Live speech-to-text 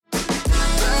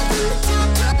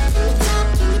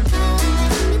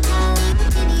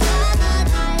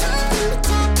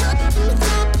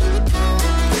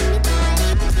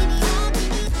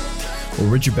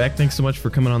Richard Beck, thanks so much for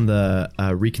coming on the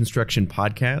Reconstruction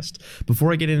podcast.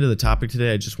 Before I get into the topic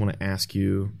today, I just want to ask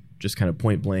you, just kind of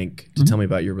point blank, to tell me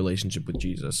about your relationship with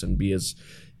Jesus and be as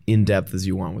in-depth as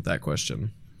you want with that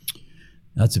question.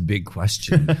 That's a big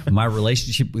question. My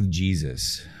relationship with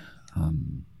Jesus.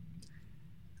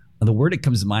 The word that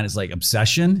comes to mind is like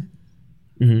obsession.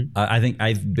 Mm-hmm. I think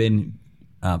I've been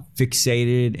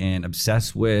fixated and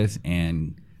obsessed with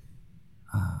and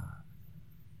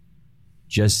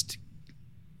just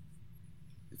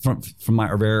from my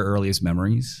very earliest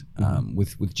memories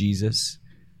with Jesus.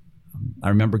 I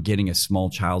remember getting a small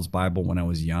child's Bible when I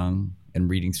was young and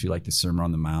reading through like the Sermon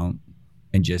on the Mount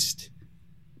and just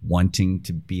wanting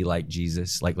to be like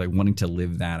Jesus, like wanting to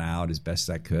live that out as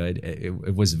best I could.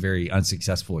 It was a very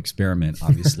unsuccessful experiment,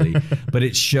 obviously, but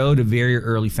it showed a very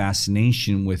early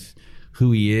fascination with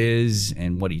who he is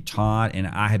and what he taught. And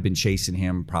I had been chasing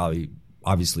him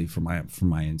obviously for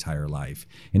my entire life.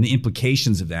 And the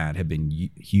implications of that have been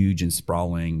huge and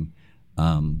sprawling.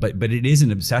 But it is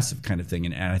an obsessive kind of thing.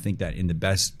 And I think that in the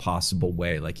best possible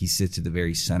way, like he sits at the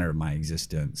very center of my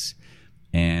existence.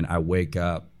 And I wake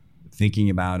up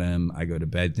thinking about him. I go to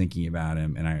bed thinking about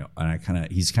him. And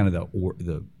he's kind of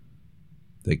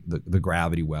the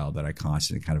gravity well that I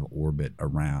constantly kind of orbit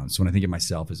around. So when I think of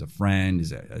myself as a friend,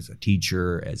 as a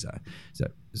teacher, as a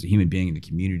human being in the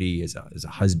community, as a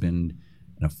husband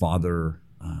and a father,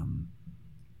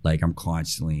 like I'm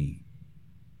constantly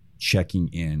checking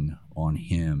in on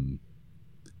him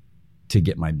to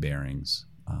get my bearings.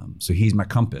 So he's my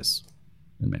compass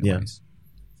in many ways.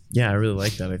 Yeah, I really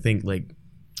like that. I think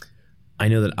I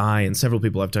know that I and several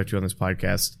people I've talked to on this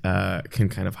podcast can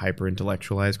kind of hyper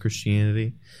intellectualize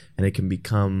Christianity, and it can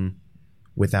become,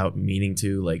 without meaning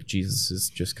to, like Jesus is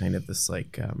just kind of this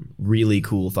really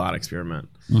cool thought experiment.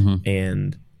 Mm-hmm.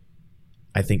 And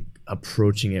I think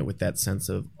approaching it with that sense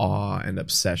of awe and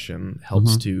obsession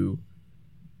helps to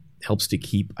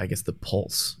keep, I guess, the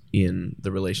pulse in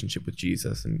the relationship with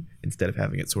Jesus, and instead of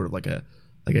having it sort of like a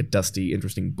dusty,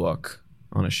 interesting book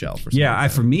on a shelf or something. Yeah,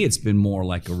 for me, it's been more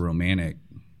like a romantic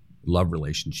love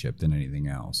relationship than anything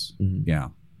else. Mm-hmm. Yeah.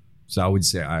 So I would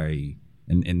say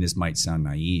and this might sound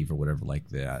naive or whatever like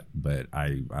that, but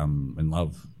I'm in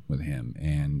love with him,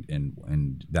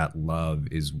 and that love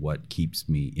is what keeps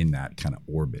me in that kind of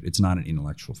orbit. It's not an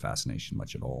intellectual fascination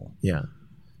much at all. Yeah.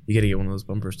 You got to get one of those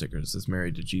bumper stickers that's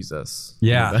married to Jesus.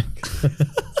 Yeah.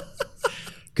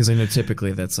 Because I know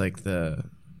typically that's like the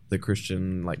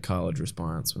Christian college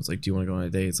response. It's like, do you want to go on a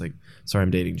date? It's like, sorry,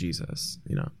 I'm dating Jesus,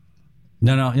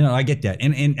 No, I get that.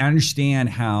 And I understand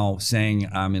how saying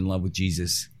I'm in love with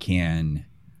Jesus can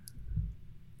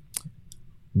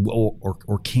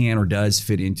or does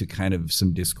fit into kind of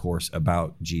some discourse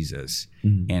about Jesus,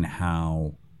 and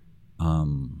how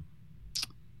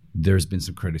there's been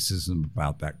some criticism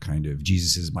about that kind of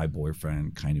Jesus is my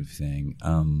boyfriend kind of thing.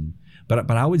 But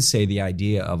I would say the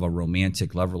idea of a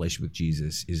romantic love relationship with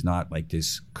Jesus is not like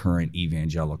this current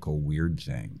evangelical weird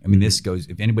thing. I mean, this goes,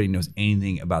 if anybody knows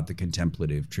anything about the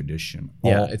contemplative tradition,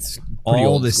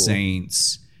 all the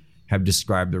saints have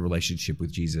described their relationship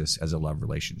with Jesus as a love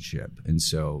relationship. And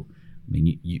so, I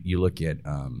mean, you look at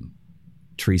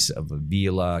Teresa of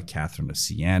Avila, Catherine of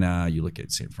Siena, you look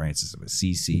at St. Francis of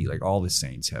Assisi, like all the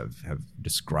saints have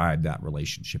described that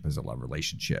relationship as a love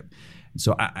relationship. And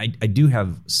so I do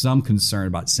have some concern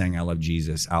about saying I love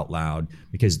Jesus out loud,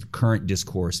 because the current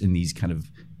discourse in these kind of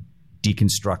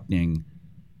deconstructing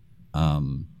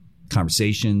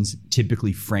conversations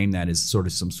typically frame that as sort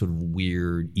of some sort of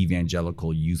weird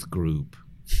evangelical youth group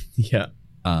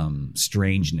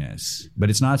strangeness. But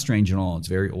it's not strange at all. It's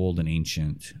very old and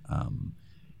ancient.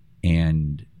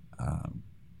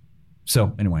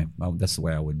 So anyway, that's the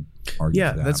way I would argue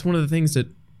for that. That's one of the things that,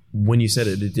 when you said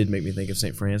it, it did make me think of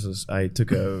St. Francis. I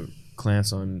took a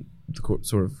class on the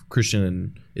sort of Christian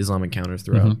and Islam encounters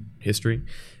throughout history,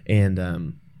 and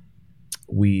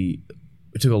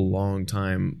it took a long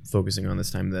time focusing on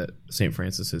this time that St.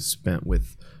 Francis has spent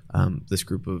with this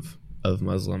group of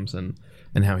Muslims, and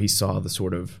how he saw the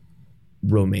sort of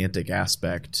romantic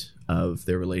aspect of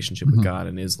their relationship with God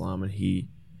in Islam, and he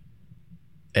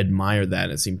admired that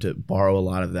and seemed to borrow a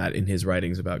lot of that in his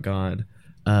writings about God.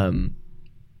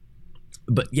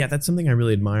 But yeah, that's something I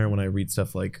really admire when I read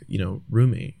stuff like,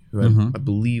 Rumi, who I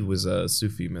believe was a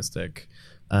Sufi mystic.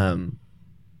 But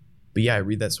yeah, I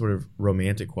read that sort of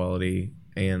romantic quality,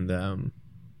 and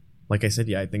like I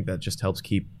said, I think that just helps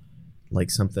keep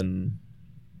something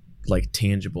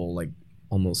tangible,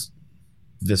 almost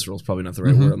visceral is probably not the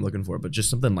right word I'm looking for, but just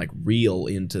something real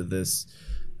into this,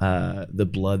 the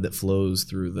blood that flows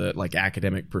through the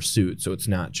academic pursuit. So it's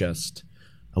not just,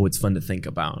 it's fun to think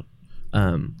about.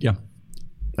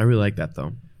 I really like that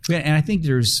though. Yeah, and I think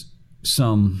there's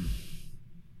some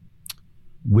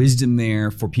wisdom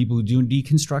there for people who do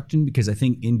deconstructing, because I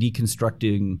think in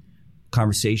deconstructing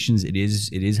conversations, it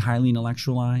is highly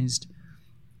intellectualized.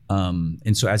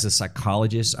 And so as a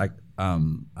psychologist, I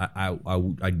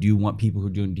do want people who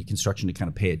are doing deconstruction to kind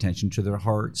of pay attention to their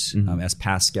hearts. As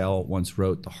Pascal once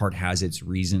wrote, the heart has its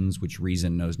reasons, which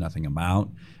reason knows nothing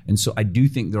about. And so I do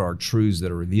think there are truths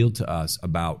that are revealed to us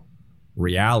about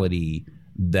reality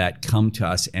that come to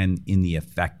us and in the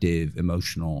affective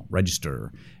emotional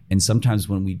register. And sometimes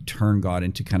when we turn God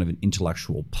into kind of an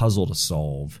intellectual puzzle to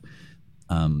solve,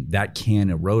 that can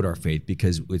erode our faith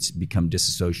because it's become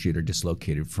disassociated or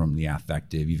dislocated from the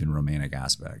affective, even romantic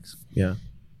aspects. Yeah.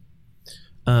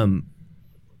 I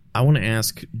want to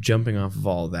ask, jumping off of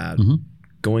all that,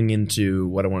 going into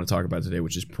what I want to talk about today,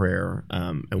 which is prayer,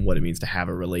 and what it means to have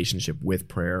a relationship with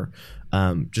prayer.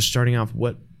 Just starting off,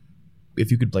 if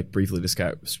you could like briefly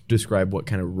describe what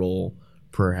kind of role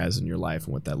prayer has in your life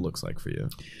and what that looks like for you.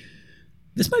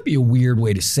 This might be a weird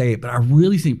way to say it, but I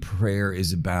really think prayer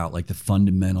is about like the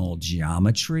fundamental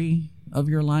geometry of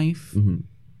your life.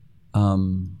 I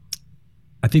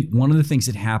think one of the things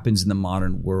that happens in the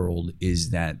modern world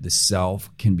is that the self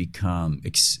can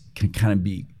kind of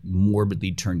be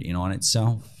morbidly turned in on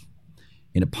itself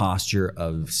in a posture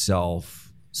of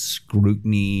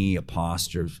self-scrutiny, a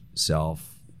posture of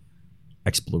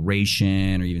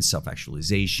self-exploration, or even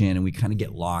self-actualization, and we kind of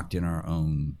get locked in our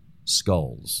own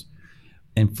skulls.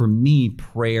 And for me,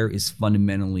 prayer is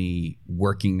fundamentally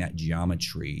working that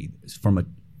geometry from a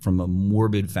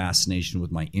morbid fascination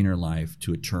with my inner life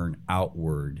to a turn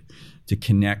outward to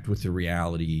connect with the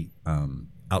reality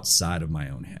outside of my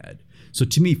own head. So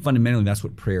to me, fundamentally, that's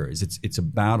what prayer is. It's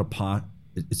about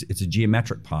it's a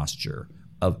geometric posture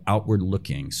of outward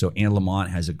looking. So Anne Lamott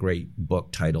has a great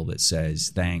book title that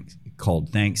says called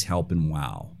Thanks, Help, and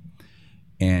Wow.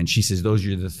 And she says those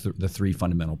are the three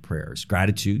fundamental prayers: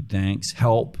 gratitude, thanks,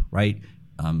 help, right?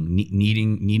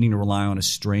 Needing to rely on a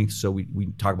strength. So we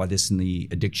talk about this in the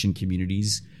addiction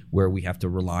communities where we have to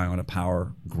rely on a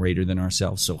power greater than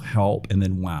ourselves. So help, and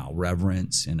then wow,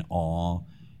 reverence and awe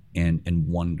and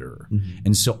wonder.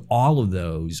 And so all of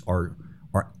those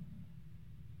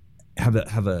have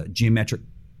a geometric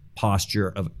posture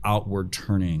of outward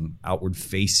turning, outward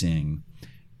facing,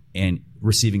 and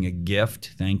receiving a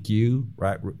gift, thank you,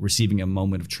 right? Receiving a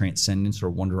moment of transcendence or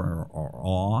wonder or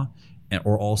awe,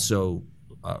 or also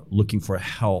looking for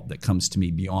help that comes to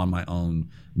me beyond my own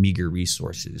meager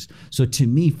resources. So to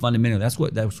me, fundamentally, that's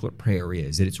what prayer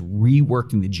is. That it's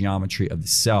reworking the geometry of the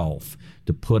self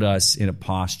to put us in a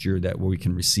posture where we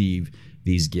can receive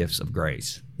these gifts of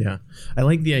grace. Yeah. I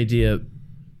like the idea,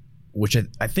 which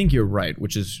I think you're right,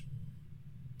 which is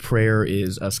prayer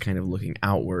is us kind of looking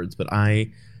outwards, but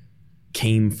I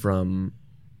came from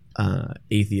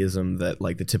atheism that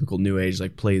like the typical New Age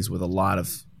like plays with a lot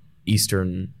of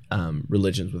Eastern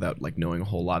religions without like knowing a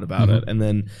whole lot about it. And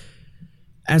then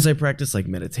as I practiced like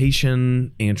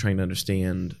meditation and trying to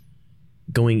understand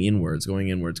going inwards,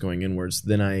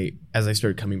 then as I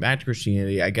started coming back to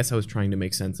Christianity, I guess I was trying to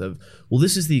make sense of, well,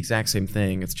 this is the exact same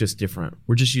thing. It's just different.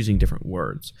 We're just using different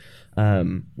words,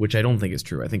 which I don't think is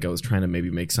true. I think I was trying to maybe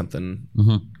make something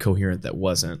coherent that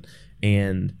wasn't.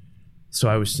 And so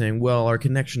I was saying, well, our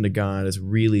connection to God is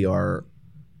really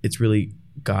it's really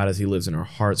God as he lives in our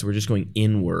hearts. So we're just going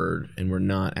inward, and we're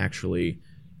not actually,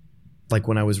 like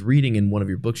when I was reading in one of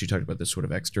your books, you talked about this sort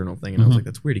of external thing. And I was like,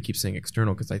 that's weird. He keeps saying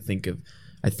external, because I think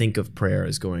of prayer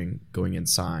as going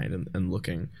inside and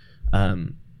looking.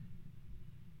 Do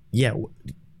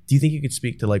you think you could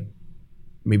speak to like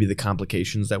maybe the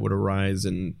complications that would arise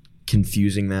and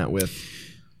confusing that with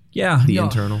the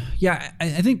internal? Yeah,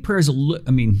 I think prayer is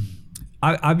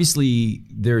obviously,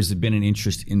 there's been an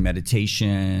interest in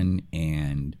meditation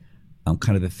and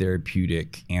kind of the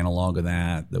therapeutic analog of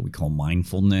that we call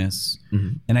mindfulness.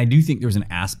 And I do think there's an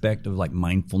aspect of like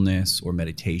mindfulness or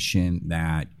meditation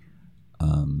that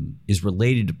is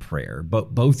related to prayer.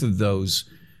 But both of those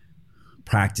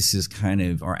practices kind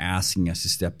of are asking us to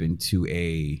step into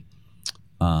a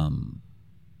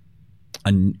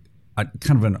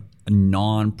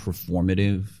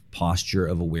non-performative posture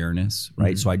of awareness,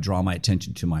 right? So I draw my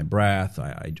attention to my breath.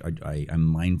 I'm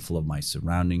mindful of my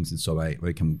surroundings, and so I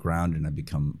become grounded and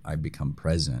I become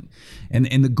present.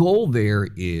 And the goal there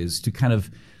is to kind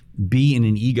of be in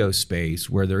an ego space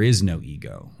where there is no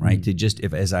ego, right?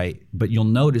 But you'll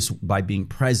notice by being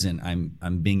present,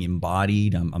 I'm being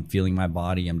embodied. I'm feeling my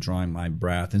body. I'm drawing my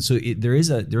breath, and so there is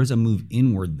a move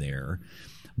inward there.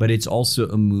 But it's also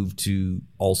a move to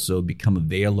also become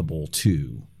available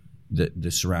to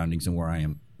the surroundings and where I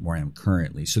am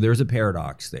currently. So there's a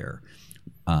paradox there.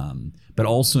 but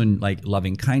also in like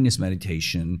loving kindness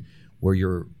meditation, where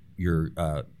you're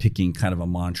picking kind of a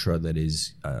mantra that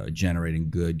is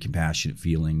generating good, compassionate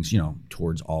feelings,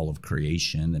 towards all of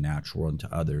creation, the natural, and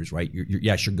to others, right?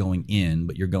 Yes, you're going in,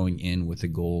 but you're going in with a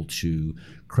goal to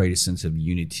create a sense of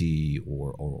unity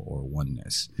or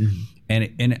oneness.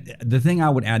 Mm-hmm. And the thing I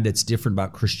would add that's different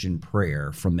about Christian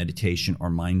prayer from meditation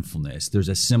or mindfulness, there's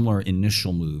a similar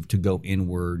initial move to go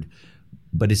inward,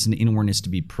 but it's an inwardness to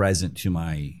be present to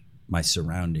my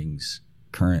surroundings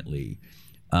currently.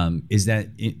 Is that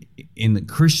in the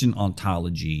Christian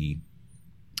ontology,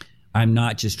 I'm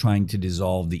not just trying to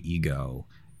dissolve the ego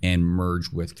and merge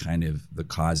with kind of the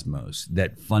cosmos.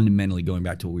 That fundamentally, going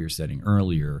back to what we were saying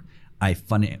earlier, I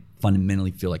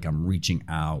fundamentally feel like I'm reaching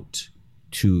out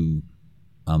to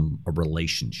a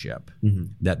relationship. Mm-hmm.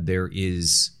 That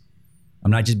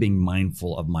I'm not just being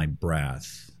mindful of my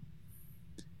breath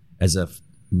as a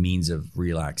means of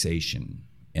relaxation.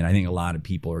 And I think a lot of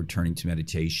people are turning to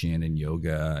meditation and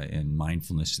yoga and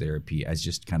mindfulness therapy as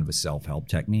just kind of a self-help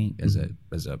technique, as a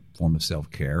form of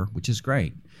self-care, which is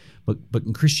great. But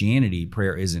in Christianity,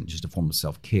 prayer isn't just a form of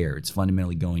self-care. It's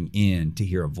fundamentally going in to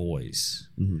hear a voice,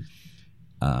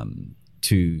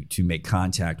 to make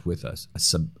contact with a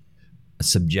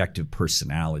subjective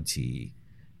personality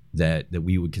that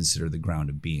we would consider the ground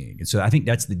of being. And so I think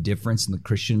that's the difference in the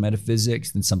Christian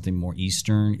metaphysics than something more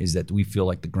Eastern, is that we feel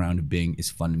like the ground of being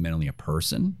is fundamentally a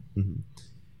person.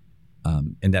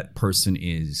 Mm-hmm. And that person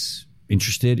is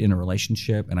interested in a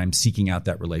relationship, and I'm seeking out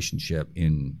that relationship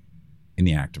in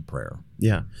the act of prayer.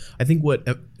 Yeah. I think what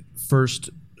first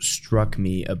struck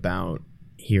me about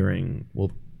hearing,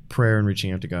 prayer and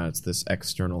reaching out to God, it's this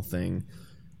external thing.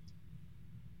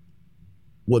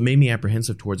 What made me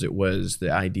apprehensive towards it was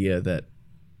the idea that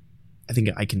I think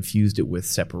I confused it with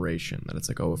separation, that it's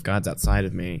like, if God's outside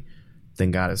of me,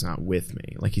 then God is not with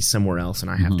me. Like he's somewhere else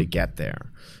and I have to get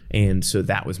there. And so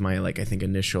that was my, I think,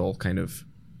 initial kind of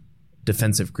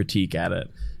defensive critique at it.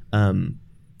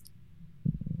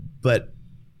 But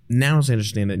now as I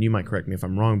understand it, and you might correct me if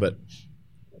I'm wrong, but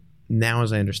now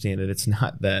as I understand it, it's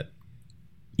not that,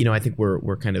 I think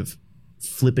we're kind of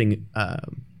flipping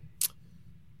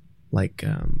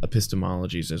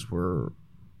epistemologies as we're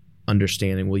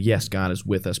understanding, yes, God is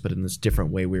with us, but in this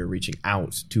different way we're reaching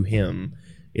out to him.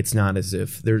 It's not as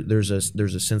if there's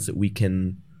a sense that we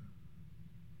can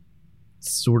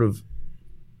sort of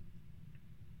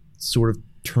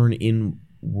turn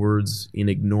inwards in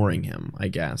ignoring him, I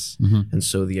guess. Mm-hmm. And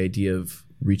so the idea of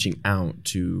reaching out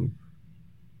to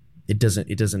it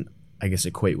doesn't I guess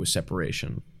equate with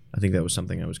separation. I think that was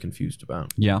something I was confused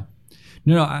about. Yeah.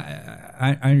 No,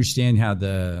 I understand how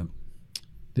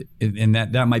and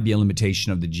that might be a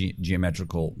limitation of the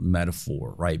geometrical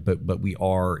metaphor, right? But we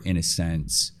are, in a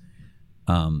sense,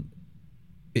 so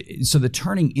the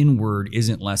turning inward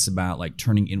isn't less about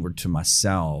turning inward to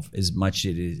myself as much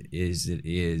it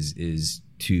is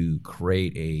to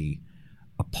create a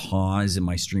pause in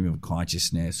my stream of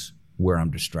consciousness where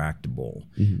I'm distractible.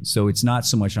 Mm-hmm. So it's not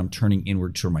so much I'm turning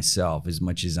inward to myself as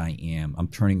much as I'm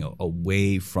turning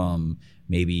away from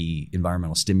maybe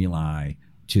environmental stimuli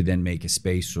to then make a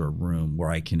space or a room where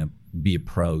I can be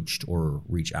approached or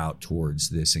reach out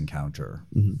towards this encounter.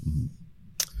 Mm-hmm.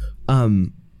 Mm-hmm.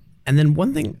 And then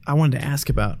one thing I wanted to ask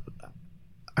about,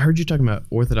 I heard you talking about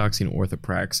orthodoxy and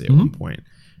orthopraxy at one point.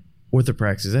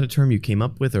 Orthopraxy, is that a term you came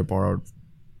up with or borrowed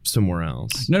somewhere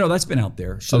else? No, that's been out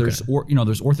there. So there's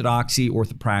orthodoxy,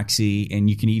 orthopraxy, and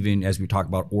you can even, as we talk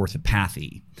about,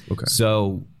 orthopathy. Okay.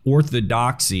 So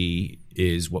orthodoxy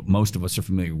is what most of us are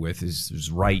familiar with,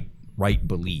 is right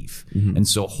belief. Mm-hmm. And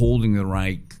so holding the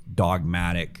right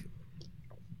dogmatic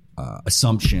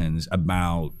assumptions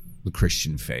about the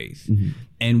Christian faith. Mm-hmm.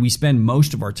 And we spend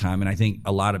most of our time, and I think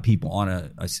a lot of people on a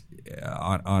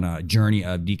journey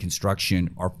of deconstruction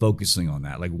are focusing on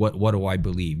that. Like, what do I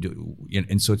believe?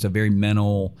 And so it's a very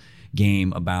mental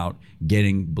game about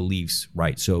getting beliefs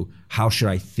right. So how should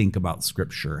I think about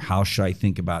Scripture? How should I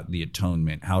think about the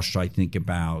atonement? How should I think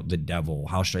about the devil?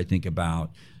 How should I think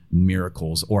about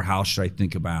miracles? Or how should I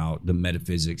think about the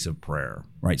metaphysics of prayer?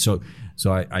 Right. So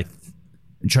I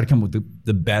try to come up with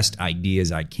the best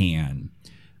ideas I can.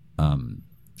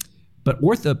 But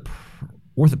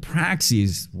orthopraxy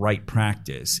is right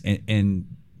practice. And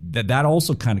that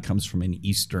also kind of comes from an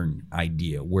Eastern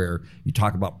idea where you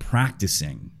talk about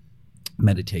practicing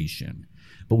meditation.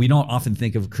 But we don't often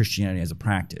think of Christianity as a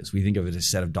practice. We think of it as a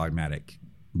set of dogmatic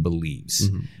beliefs.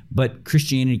 Mm-hmm. But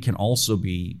Christianity can also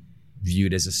be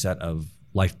viewed as a set of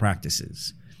life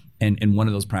practices. And one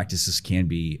of those practices can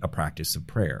be a practice of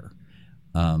prayer.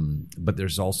 But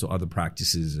there's also other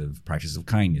practices of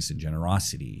kindness and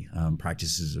generosity,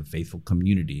 practices of faithful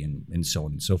community, and so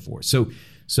on and so forth.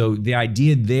 So the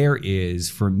idea there is,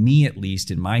 for me at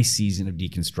least, in my season of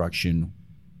deconstruction,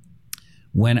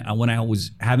 when I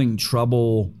was having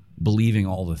trouble believing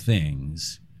all the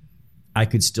things, I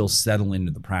could still settle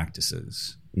into the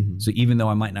practices. Mm-hmm. So even though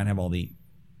I might not have all the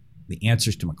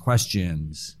answers to my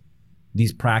questions,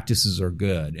 these practices are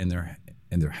good and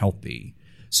they're healthy.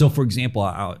 So, for example,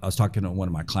 I was talking to one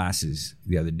of my classes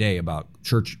the other day about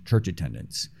church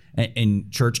attendance. And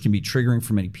church can be triggering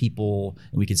for many people,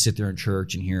 and we can sit there in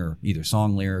church and hear either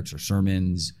song lyrics or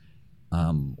sermons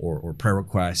or prayer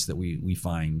requests that we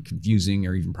find confusing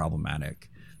or even problematic.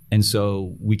 And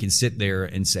so we can sit there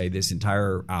and say this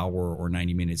entire hour or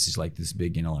 90 minutes is like this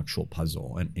big intellectual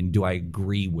puzzle. And do I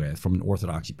agree with, from an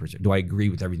orthodoxy perspective, do I agree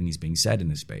with everything that's being said in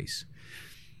this space?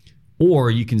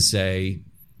 Or you can say,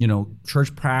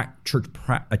 church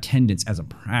attendance as a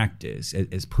practice,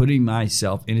 as putting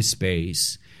myself in a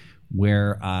space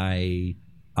where I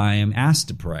am asked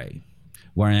to pray,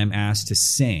 where I am asked to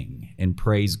sing and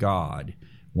praise God,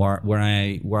 where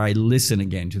I listen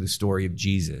again to the story of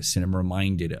Jesus and I'm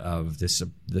reminded of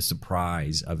the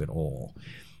surprise of it all.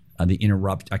 I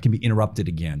can be interrupted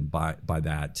again by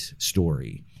that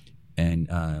story, and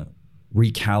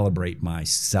recalibrate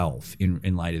myself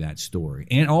in light of that story.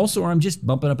 And also, I'm just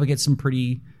bumping up against some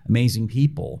pretty amazing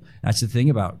people. That's the thing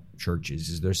about churches,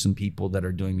 is there's some people that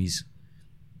are doing these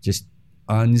just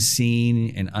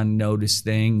unseen and unnoticed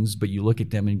things, but you look at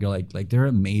them and go like they're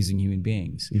amazing human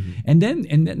beings. Mm-hmm. And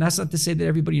then that's not to say that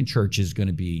everybody in church is going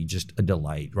to be just a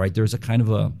delight, right? There's a kind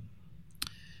of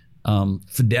a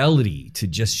fidelity to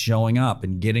just showing up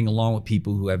and getting along with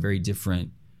people who have very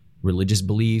different religious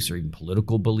beliefs or even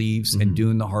political beliefs, mm-hmm. and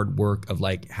doing the hard work of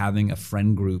like having a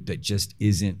friend group that just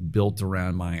isn't built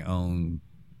around my own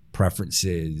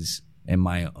preferences and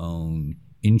my own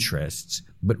interests,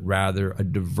 but rather a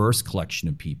diverse collection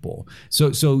of people.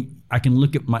 So I can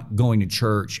look at my going to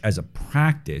church as a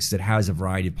practice that has a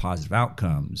variety of positive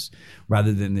outcomes,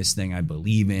 rather than this thing I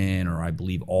believe in, or I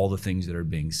believe all the things that are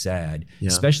being said. Yeah.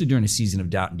 Especially during a season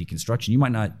of doubt and deconstruction, you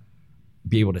might not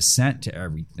be able to assent to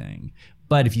everything.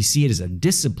 But if you see it as a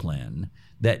discipline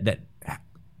that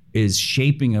is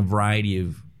shaping a variety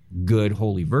of good,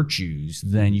 holy virtues,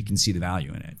 then you can see the value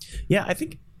in it. Yeah, I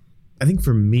think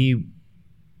for me,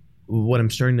 what I'm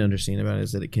starting to understand about it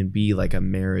is that it can be like a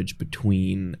marriage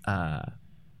between a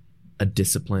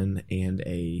discipline and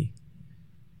I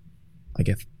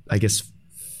guess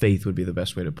faith would be the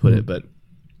best way to put mm-hmm. it. But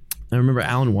I remember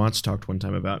Alan Watts talked one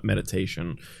time about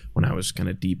meditation when I was kind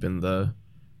of deep in the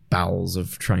bowels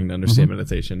of trying to understand mm-hmm.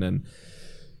 meditation,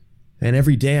 and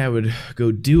every day I would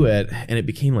go do it, and it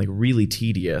became like really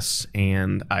tedious,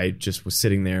 and I just was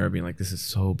sitting there being like, this is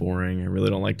so boring, I really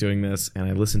don't like doing this. And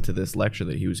I listened to this lecture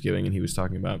that he was giving, and he was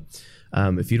talking about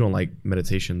if you don't like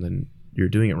meditation, then you're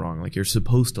doing it wrong. Like, you're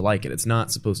supposed to like it. It's not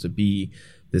supposed to be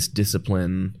this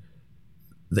discipline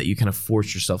that you kind of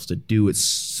force yourself to do. It's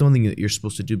something that you're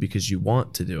supposed to do because you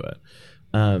want to do it.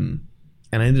 And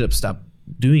I ended up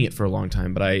doing it for a long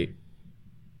time, but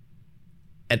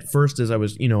at first, as I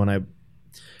was, and I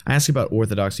ask about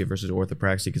orthodoxy versus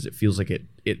orthopraxy because it feels like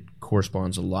it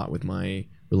corresponds a lot with my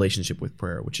relationship with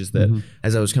prayer, which is that mm-hmm.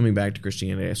 as I was coming back to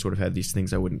Christianity, I sort of had these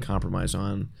things I wouldn't compromise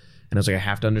on, and I was like, I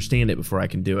have to understand it before I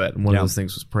can do it. And one of those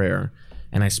things was prayer,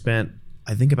 and I spent,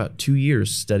 I think, about 2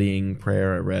 years studying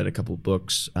prayer. I read a couple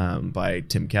books by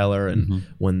Tim Keller, and mm-hmm.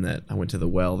 one that I went to the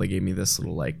well, they gave me this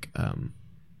little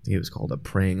I think it was called A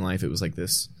Praying Life. It was like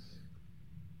this,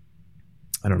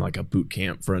 I don't know, like a boot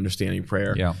camp for understanding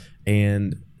prayer. Yeah.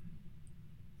 And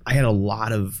I had a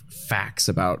lot of facts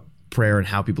about prayer and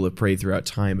how people have prayed throughout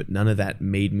time, but none of that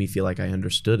made me feel like I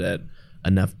understood it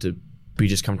enough to be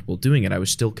just comfortable doing it. I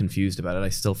was still confused about it. I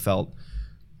still felt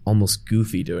almost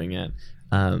goofy doing it.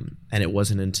 And it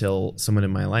wasn't until someone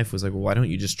in my life was like, well, why don't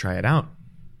you just try it out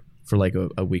for like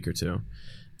a week or two?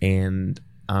 And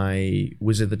I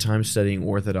was at the time studying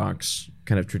Orthodox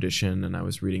kind of tradition, and I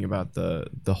was reading about the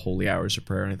holy hours of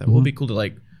prayer, and I thought, well, it'd be cool to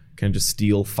like kind of just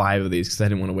steal 5 of these, because I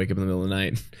didn't want to wake up in the middle of the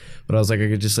night. But I was like, I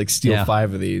could just like steal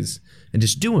 5 of these and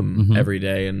just do them mm-hmm. every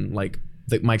day. And like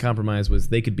my compromise was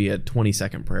they could be a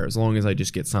 20-second prayer as long as I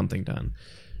just get something done.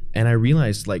 And I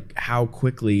realized like how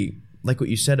quickly, like what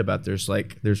you said about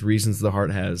there's reasons the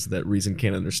heart has that reason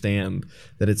can't understand,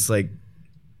 that it's like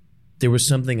there was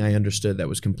something I understood that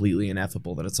was completely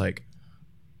ineffable, that it's like,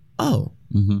 oh,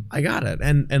 mm-hmm. I got it.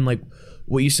 And like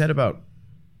what you said about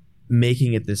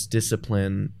making it this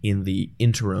discipline in the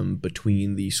interim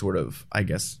between the sort of, I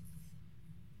guess,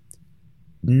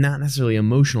 not necessarily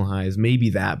emotional highs, maybe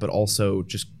that, but also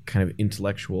just kind of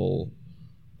intellectual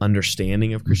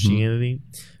understanding of Christianity.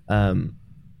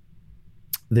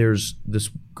 There's this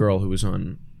girl who was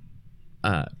on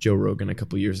Joe Rogan a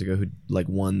couple years ago who like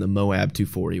won the Moab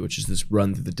 240, which is this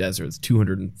run through the desert. It's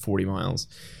 240 miles.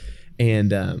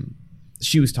 And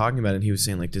she was talking about it, and he was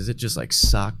saying, like, does it just like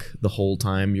suck the whole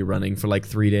time you're running for like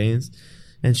 3 days?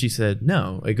 And she said,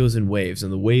 no, it goes in waves,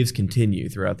 and the waves continue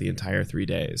throughout the entire 3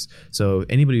 days. So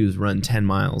anybody who's run 10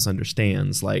 miles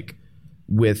understands, like,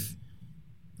 with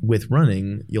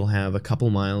running, you'll have a couple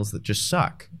miles that just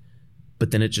suck. But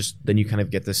then then you kind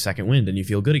of get this second wind, and you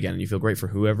feel good again, and you feel great for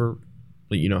however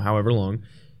long.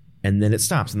 And then it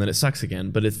stops, and then it sucks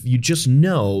again. But if you just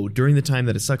know during the time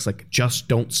that it sucks, like, just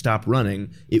don't stop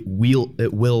running, it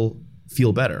will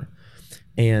feel better.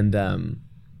 And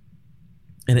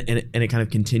it kind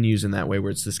of continues in that way, where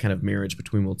it's this kind of marriage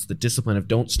between, well, it's the discipline of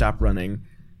don't stop running,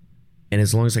 and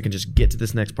as long as I can just get to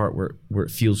this next part where it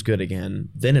feels good again,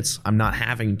 then I'm not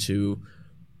having to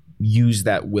use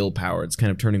that willpower. It's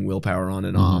kind of turning willpower on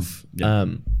and off. Yeah.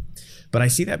 But I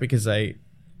see that because I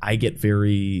get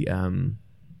very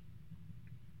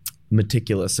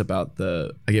meticulous about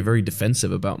I get very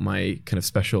defensive about my kind of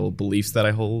special beliefs that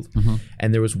I hold.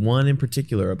 And there was one in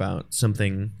particular about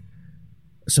something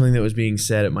that was being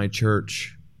said at my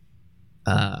church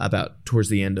about towards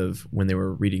the end of when they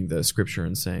were reading the scripture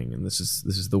and saying, and this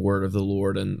is the word of the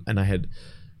Lord. And I had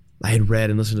read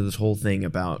and listened to this whole thing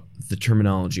about the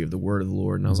terminology of the word of the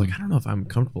Lord. And I was like, I don't know if I'm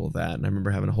comfortable with that. And I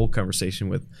remember having a whole conversation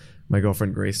with my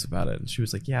girlfriend Grace about it. And she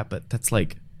was like, yeah, but that's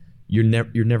like, you're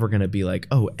never going to be like,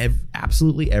 oh,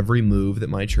 absolutely every move that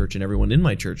my church and everyone in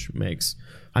my church makes,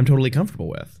 I'm totally comfortable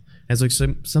with. And it's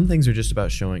like some things are just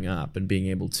about showing up and being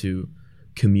able to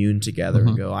commune together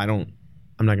and go, I'm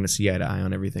not going to see eye to eye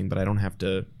on everything, but I don't have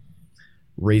to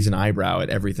raise an eyebrow at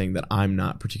everything that I'm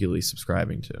not particularly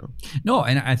subscribing to. No,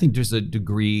 and I think there's a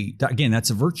degree, again,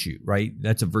 that's a virtue, right?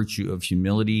 That's a virtue of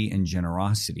humility and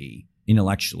generosity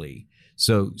intellectually.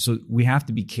 So we have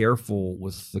to be careful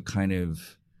with the kind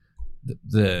of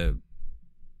the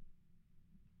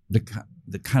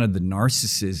kind of the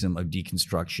narcissism of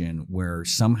deconstruction, where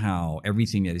somehow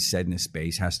everything that is said in this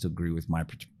space has to agree with my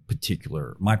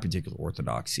particular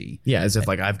orthodoxy. Yeah, as if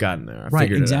like I've gotten there.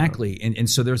 Right, exactly. And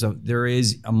so there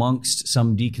is amongst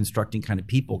some deconstructing kind of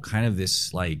people kind of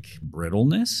this like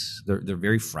brittleness. They're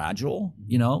very fragile,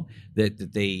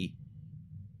 that they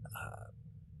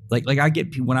like I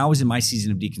get, when I was in my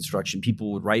season of deconstruction,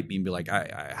 people would write me and be like,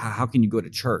 how can you go to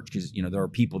church? Because, there are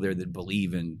people there that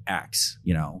believe in X,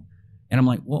 And I'm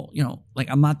like, well,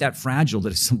 like I'm not that fragile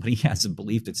that if somebody has a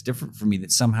belief that's different from me,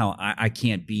 that somehow I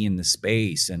can't be in the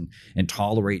space and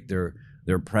tolerate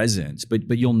their presence.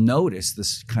 But you'll notice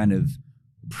this kind of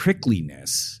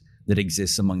prickliness that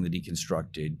exists among the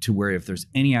deconstructed, to where if there's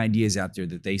any ideas out there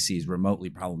that they see as remotely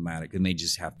problematic, then they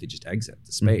just have to exit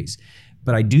the space.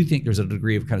 But I do think there's a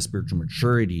degree of kind of spiritual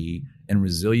maturity and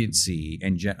resiliency,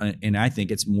 and I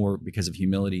think it's more because of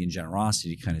humility and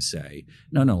generosity to kind of say,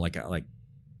 no, like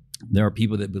there are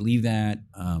people that believe that.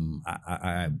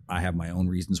 I have my own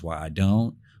reasons why I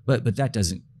don't, but that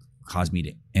doesn't cause me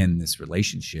to end this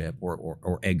relationship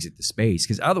or exit the space.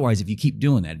 Because otherwise, if you keep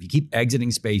doing that, if you keep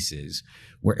exiting spaces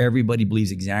where everybody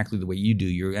believes exactly the way you do,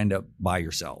 you end up by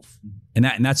yourself. And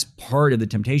that's part of the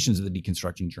temptations of the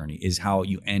deconstructing journey, is how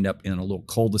you end up in a little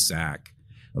cul-de-sac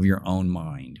of your own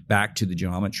mind, back to the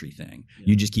geometry thing. Yeah.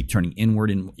 You just keep turning inward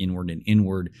and inward and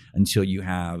inward until you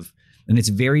have. And it's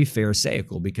very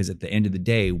pharisaical, because at the end of the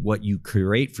day, what you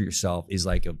create for yourself is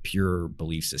like a pure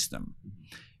belief system.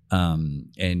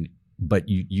 But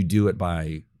you do it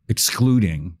by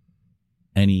excluding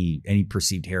any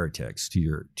perceived heretics to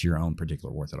your own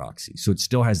particular orthodoxy. So it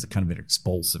still has the kind of an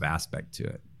expulsive aspect to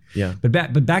it. Yeah. But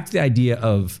back to the idea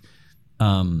of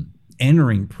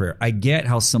entering prayer. I get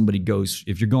how somebody goes,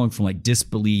 if you're going from like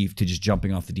disbelief to just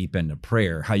jumping off the deep end of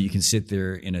prayer, how you can sit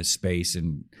there in a space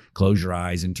and close your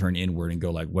eyes and turn inward and go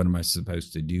like, what am I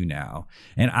supposed to do now?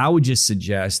 And I would just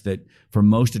suggest that for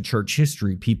most of church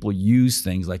history, people use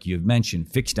things like you have mentioned,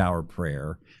 fixed hour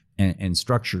prayer and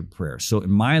structured prayer. So in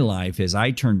my life, as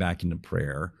I turn back into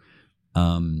prayer,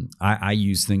 I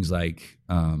use things like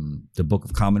the Book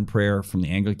of Common Prayer from the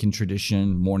Anglican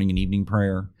tradition, morning and evening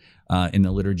prayer, in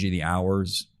the Liturgy of the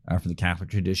Hours from the Catholic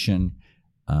tradition,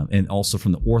 and also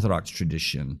from the Orthodox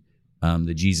tradition,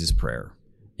 the Jesus prayer,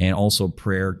 and also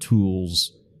prayer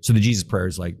tools. So the Jesus prayer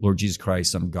is like, Lord Jesus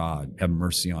Christ, Son of God, have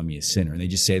mercy on me, a sinner. And they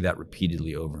just say that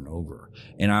repeatedly over and over.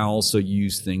 And I also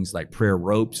use things like prayer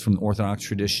ropes from the Orthodox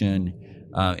tradition,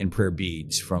 and prayer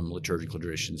beads from liturgical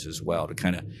traditions as well, to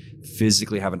kind of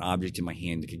physically have an object in my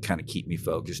hand that can kind of keep me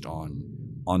focused on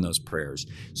on those prayers.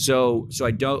 So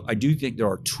I do think there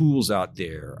are tools out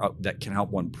there that can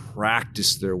help one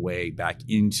practice their way back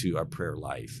into a prayer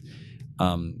life.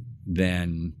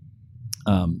 Than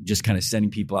just kind of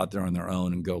sending people out there on their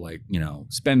own and go like,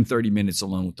 spend 30 minutes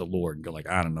alone with the Lord and go like,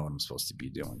 I don't know what I'm supposed to be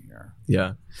doing here.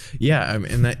 Yeah. Yeah.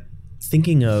 And that,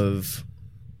 thinking of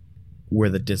where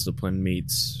the discipline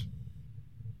meets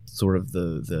sort of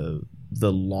the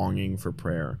longing for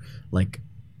prayer, like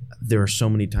there are so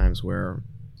many times where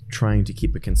trying to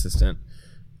keep a consistent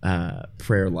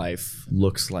prayer life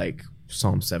looks like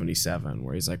Psalm 77,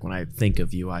 where he's like, when I think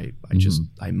of you, I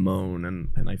moan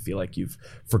and I feel like you've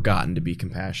forgotten to be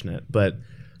compassionate. But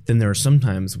then there are some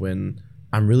times when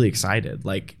I'm really excited.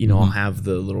 Like, I'll have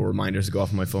the little reminders go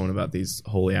off on my phone about these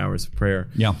holy hours of prayer.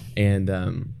 Yeah. And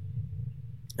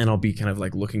I'll be kind of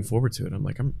like looking forward to it. I'm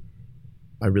like,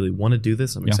 I really want to do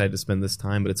this. I'm excited to spend this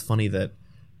time. But it's funny that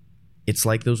it's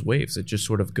like those waves. It just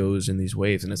sort of goes in these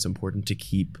waves, and it's important to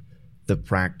keep the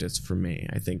practice for me,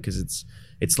 I think, because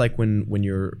it's like when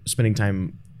you're spending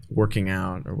time working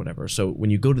out or whatever. So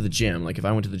when you go to the gym, like if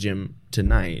I went to the gym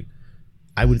tonight,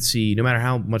 I would see, no matter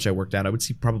how much I worked out, I would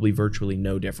see probably virtually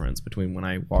no difference between when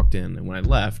I walked in and when I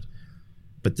left.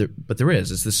 But there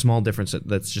is. It's this small difference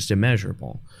that's just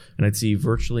immeasurable. And I'd see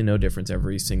virtually no difference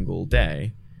every single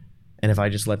day. And if I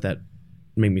just let that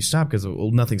make me stop because,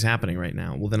 nothing's happening right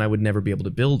now, well, then I would never be able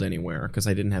to build anywhere because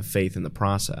I didn't have faith in the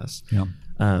process. Yeah.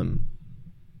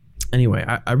 Anyway,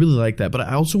 I really like that. But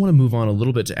I also want to move on a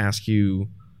little bit to ask you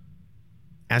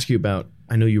about,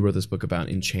 I know you wrote this book about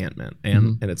enchantment,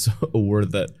 and it's a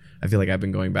word that I feel like I've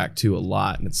been going back to a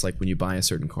lot. And it's like when you buy a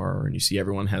certain car and you see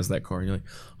everyone has that car and you're like,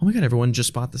 oh my God, everyone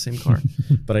just bought the same car.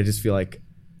 But I just feel like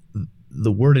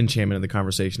the word enchantment and the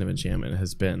conversation of enchantment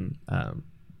has been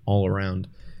all around.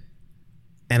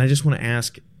 And I just want to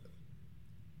ask,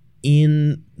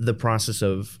 in the process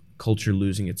of culture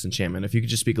losing its enchantment, if you could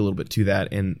just speak a little bit to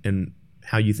that and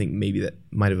how you think maybe that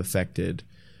might have affected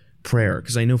prayer.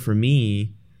 Because I know for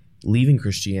me, leaving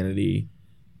Christianity,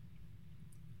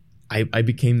 I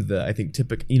became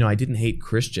typical, I didn't hate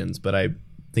Christians, but I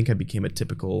think I became a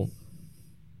typical,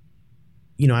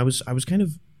 I was kind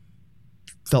of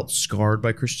felt scarred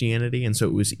by Christianity. And so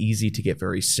it was easy to get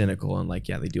very cynical and like,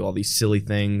 yeah, they do all these silly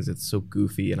things. It's so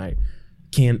goofy. And I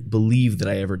can't believe that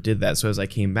I ever did that. So as I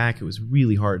came back, it was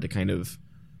really hard to kind of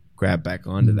grab back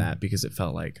onto that because it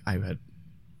felt like I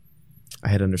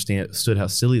had understood how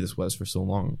silly this was for so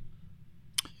long.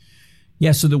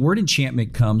 Yeah, so the word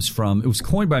enchantment comes from, it was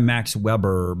coined by Max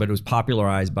Weber, but it was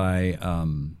popularized by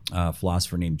a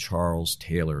philosopher named Charles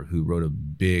Taylor, who wrote a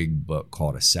big book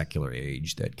called A Secular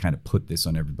Age that kind of put this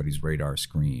on everybody's radar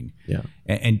screen. Yeah.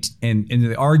 And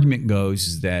the argument goes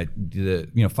is that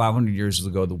 500 years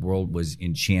ago, the world was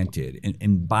enchanted.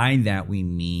 And by that, we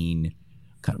mean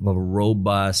kind of a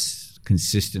robust,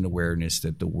 consistent awareness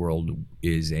that the world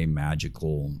is a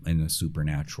magical and a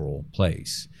supernatural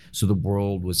place. So the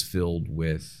world was filled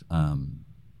with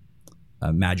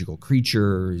magical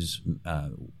creatures.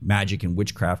 Magic and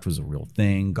witchcraft was a real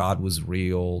thing. God was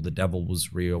real. The devil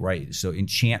was real, right? So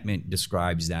enchantment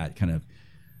describes that kind of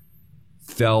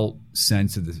felt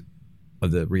sense of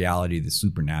the reality of the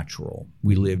supernatural.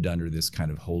 We lived under this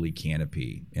kind of holy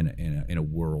canopy in a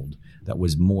world that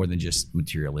was more than just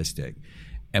materialistic.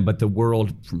 But the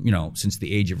world, since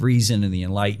the age of reason and the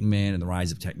Enlightenment and the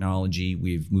rise of technology,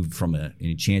 we've moved from an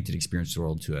enchanted experience with the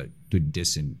world to a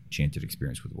disenchanted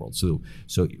experience with the world. So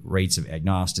rates of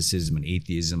agnosticism and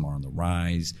atheism are on the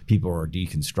rise. People are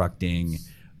deconstructing.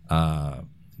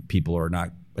 People are not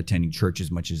attending church as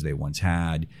much as they once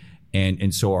had.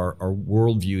 And so our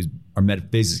worldviews, our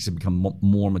metaphysics have become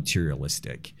more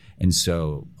materialistic. And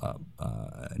so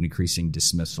an increasing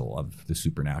dismissal of the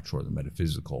supernatural or the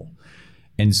metaphysical.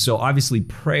 And so obviously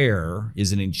prayer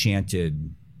is an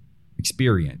enchanted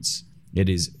experience. It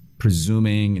is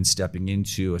presuming and stepping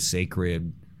into a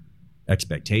sacred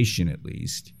expectation, at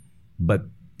least. But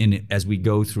as we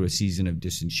go through a season of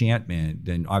disenchantment,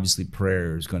 then obviously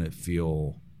prayer is going to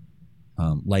feel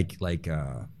like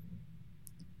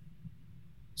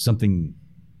something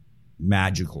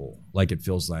magical, like it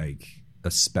feels like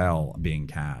a spell being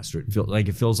cast, or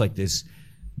it feels like this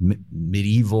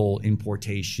medieval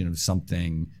importation of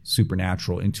something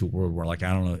supernatural into a world where, like,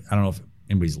 I don't know if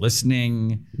anybody's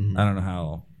listening. Mm-hmm. I don't know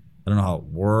how it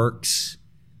works.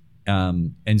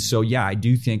 And so, yeah, I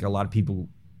do think a lot of people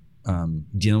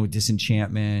dealing with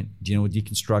disenchantment, dealing with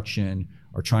deconstruction,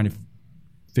 are trying to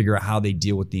figure out how they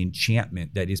deal with the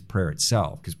enchantment that is prayer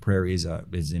itself, because prayer is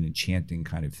an enchanting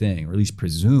kind of thing, or at least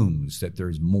presumes that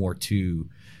there's more to,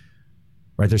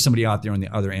 right? There's somebody out there on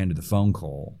the other end of the phone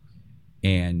call.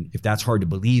 And if that's hard to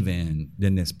believe in,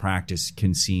 then this practice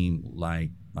can seem like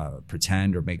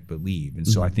pretend or make believe. And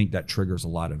so I think that triggers a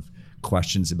lot of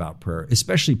questions about prayer,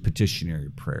 especially petitionary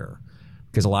prayer,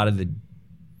 because a lot of the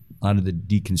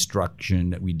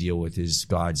deconstruction that we deal with is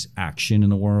God's action in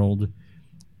the world.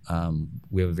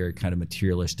 We have a very kind of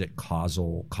materialistic cause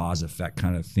effect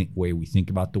kind of way we think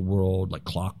about the world, like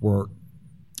clockwork.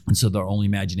 And so the only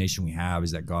imagination we have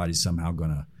is that God is somehow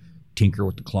going to tinker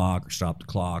with the clock or stop the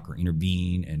clock or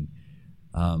intervene, and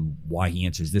why he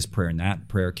answers this prayer and that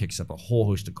prayer kicks up a whole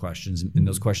host of questions, and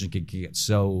those questions can get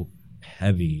so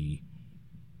heavy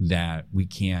that we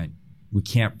can't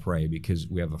pray because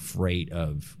we have a freight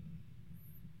of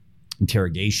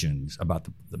interrogations about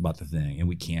the thing, and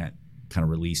we can't kind of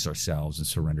release ourselves and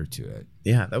surrender to it.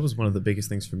 Yeah, that was one of the biggest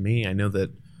things for me. I know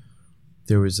that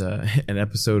there was an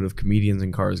episode of Comedians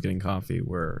in Cars Getting Coffee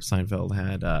where Seinfeld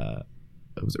had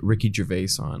was it Ricky Gervais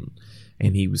on,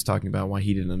 and he was talking about why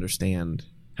he didn't understand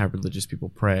how religious people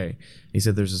pray. He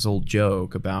said there's this old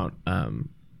joke about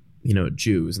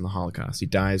Jews in the Holocaust. He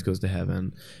dies, goes to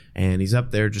heaven, and he's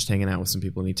up there just hanging out with some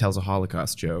people, and he tells a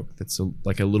Holocaust joke that's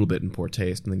like a little bit in poor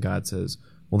taste, and then God says,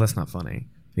 well, that's not funny.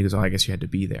 And he goes, oh, I guess you had to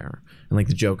be there. And like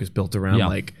the joke is built around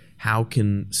like, how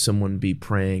can someone be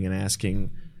praying and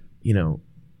asking,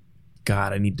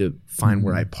 God, I need to find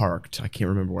where I parked. I can't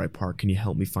remember where I parked. Can you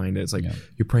help me find it? It's like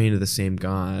you're praying to the same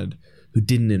God who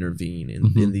didn't intervene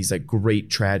in these like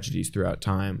great tragedies throughout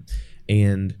time.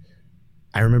 And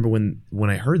I remember when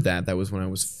I heard that was when I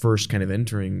was first kind of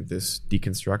entering this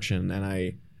deconstruction,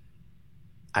 and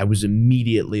I was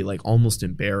immediately like almost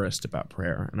embarrassed about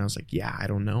prayer. And I was like, yeah, I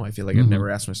don't know. I feel like I've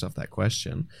never asked myself that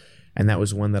question. And that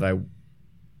was one that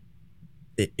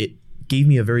it gave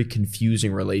me a very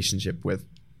confusing relationship with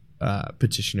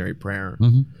petitionary prayer.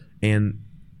 And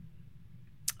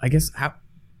I guess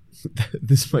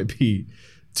this might be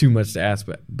too much to ask,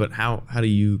 but how do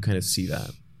you kind of see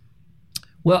that?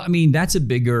 Well, I mean, it's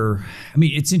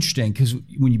interesting because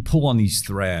when you pull on these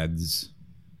threads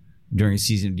during a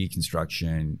season of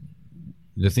deconstruction,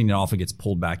 the thing that often gets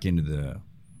pulled back into the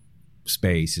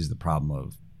space is the problem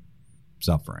of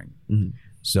suffering.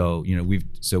 So,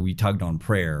 we tugged on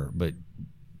prayer, but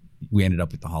we ended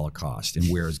up with the Holocaust, and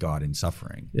where is God in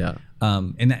suffering? Yeah.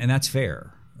 And that's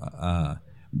fair. But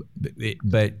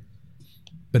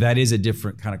that is a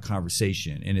different kind of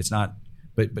conversation, and it's not.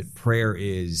 But prayer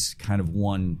is kind of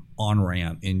one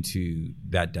on-ramp into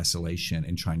that desolation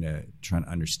and trying to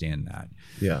understand that.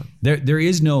 Yeah. There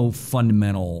is no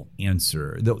fundamental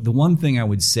answer. The one thing I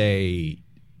would say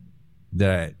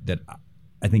that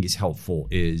I think is helpful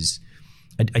is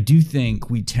I do think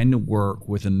we tend to work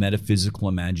with a metaphysical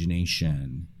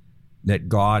imagination that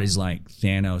God is like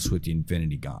Thanos with the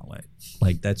Infinity Gauntlet.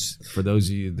 Like that's, for those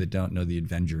of you that don't know the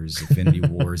Avengers, Infinity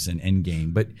Wars and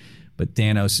Endgame, but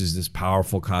Thanos is this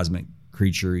powerful cosmic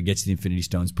creature. He gets the Infinity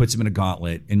Stones, puts them in a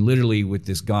gauntlet, and literally with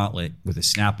this gauntlet, with a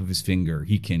snap of his finger,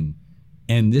 he can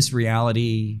end this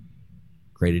reality,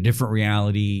 create a different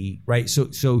reality, right?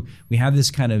 So we have this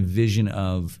kind of vision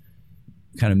of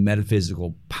kind of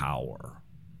metaphysical power,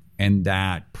 and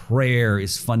that prayer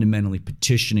is fundamentally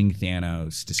petitioning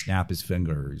Thanos to snap his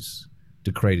fingers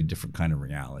to create a different kind of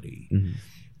reality.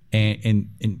 And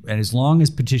as long as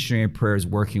petitionary prayer is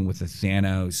working with the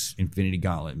Thanos Infinity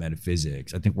Gauntlet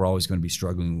metaphysics, I think we're always going to be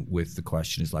struggling with the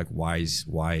question is like, why is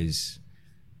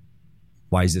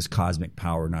this cosmic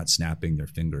power not snapping their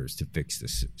fingers to fix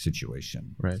this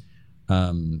situation? Right.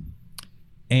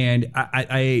 And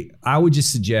I would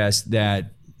just suggest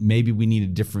that maybe we need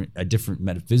a different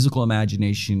metaphysical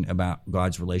imagination about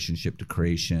God's relationship to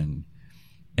creation,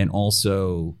 and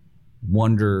also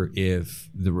wonder if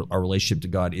our relationship to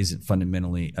God isn't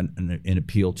fundamentally an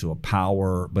appeal to a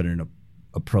power, but an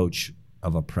approach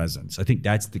of a presence. I think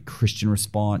that's the Christian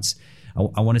response.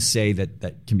 I want to say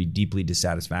that can be deeply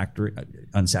unsatisfactory,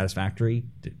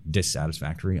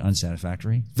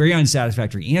 very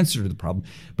unsatisfactory answer to the problem.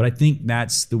 But I think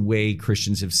that's the way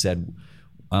Christians have said,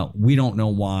 we don't know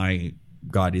why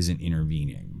God isn't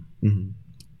intervening.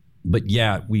 But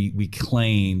yet we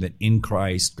claim that in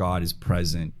Christ, God is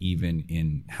present even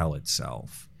in hell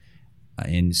itself.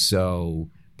 And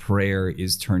so prayer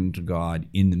is turning to God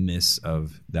in the midst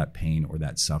of that pain or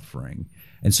that suffering.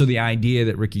 And so the idea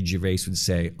that Ricky Gervais would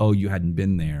say, oh, you hadn't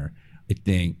been there, I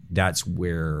think that's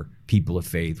where people of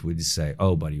faith would say,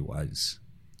 oh, but he was.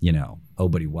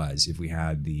 But he was, if we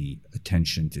had the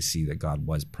attention to see that God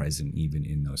was present even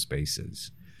in those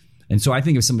spaces. And so I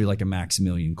think of somebody like a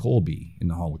Maximilian Kolbe in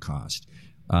the Holocaust,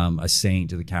 a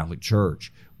saint of the Catholic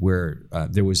Church, where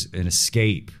there was an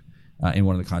escape in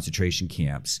one of the concentration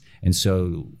camps. And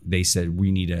so they said,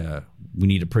 we need a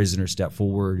prisoner step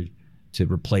forward. to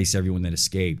replace everyone that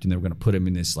escaped, and they were going to put them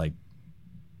in this like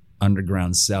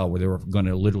underground cell where they were going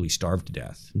to literally starve to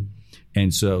death.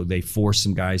 And so they forced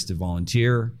some guys to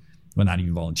volunteer. Well, not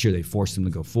even volunteer. They forced them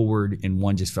to go forward, and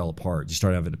one just fell apart. Just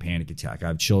started having a panic attack. I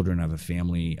have children. I have a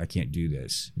family. I can't do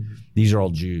this. These are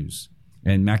all Jews.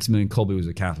 And Maximilian Kolbe was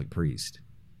a Catholic priest,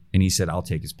 and he said, "I'll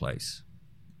take his place."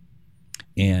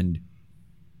 And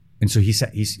so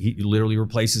he literally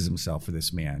replaces himself for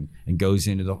this man and goes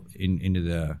into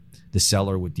the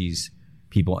cellar with these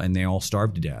people, and they all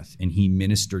starved to death. And he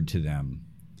ministered to them,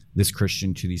 this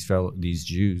Christian, to these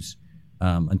Jews,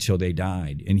 until they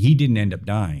died. And he didn't end up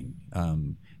dying.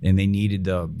 And they needed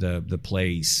the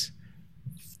place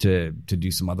to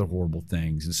do some other horrible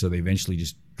things. And so they eventually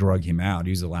just drug him out.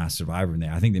 He was the last survivor. And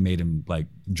I think they made him like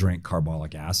drink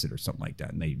carbolic acid or something like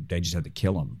that. And they just had to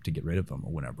kill him to get rid of him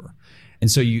or whatever. And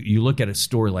so you look at a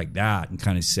story like that and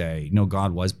kind of say, no,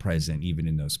 God was present even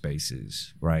in those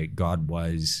spaces, right? God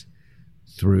was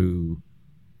through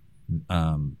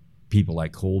people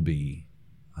like Kolbe,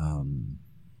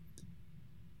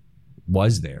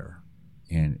 was there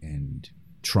and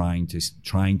trying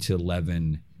to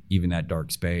leaven even that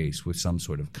dark space with some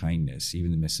sort of kindness, even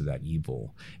in the midst of that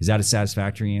evil. Is that a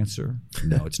satisfactory answer?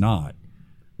 No, it's not.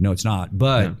 No, it's not.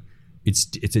 But yeah.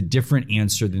 It's a different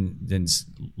answer than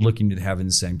looking to the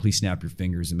heavens saying, please snap your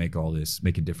fingers and make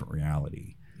a different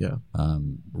reality. Yeah.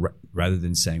 Rather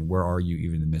than saying, where are you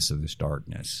even in the midst of this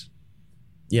darkness?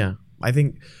 Yeah. I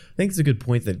think it's a good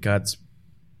point that God's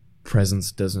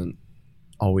presence doesn't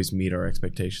always meet our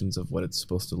expectations of what it's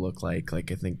supposed to look like.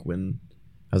 Like, I think when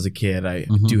I was a kid, I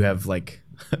do have like,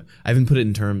 I haven't put it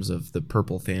in terms of the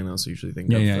purple Thanos. I usually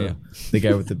think of the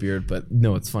guy with the beard, but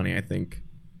no, it's funny. I think,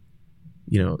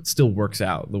 it still works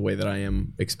out the way that I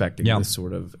am expecting this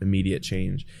sort of immediate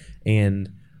change. And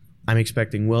I'm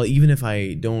expecting, well, even if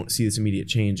I don't see this immediate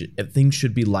change, things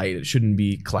should be light. It shouldn't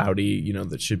be cloudy,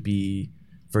 that should be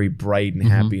very bright and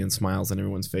happy and smiles on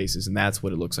everyone's faces. And that's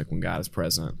what it looks like when God is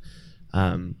present.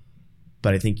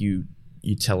 But I think you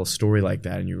tell a story like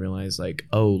that and you realize like,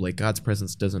 oh, like God's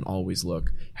presence doesn't always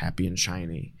look happy and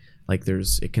shiny. Like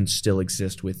it can still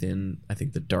exist within, I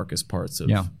think, the darkest parts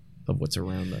of what's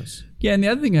around us. Yeah, and the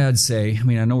other thing I'd say, I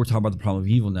mean, I know we're talking about the problem of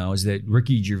evil now, is that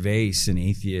Ricky Gervais and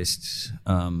atheists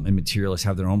and materialists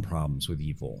have their own problems with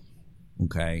evil.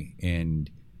 Okay, and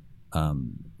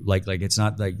like it's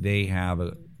not like they have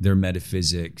their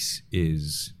metaphysics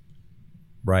is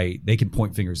right. They can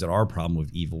point fingers at our problem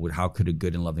with evil. With how could a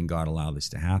good and loving God allow this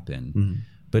to happen?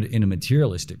 But in a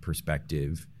materialistic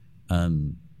perspective,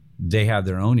 they have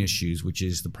their own issues, which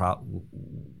is the problem.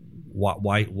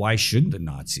 Why shouldn't the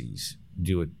Nazis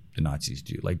do what the Nazis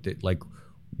do?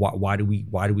 Why do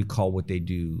we call what they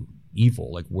do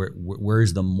evil? Like where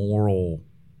is the moral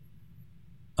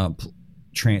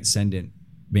transcendent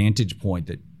vantage point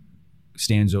that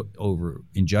stands over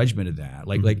in judgment of that?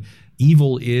 Like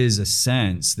evil is a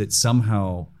sense that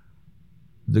somehow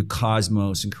the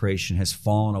cosmos and creation has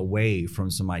fallen away from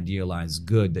some idealized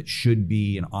good that should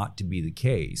be and ought to be the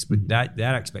case. But that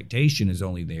expectation is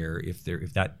only there if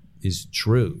that is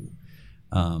true.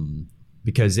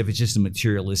 Because if it's just a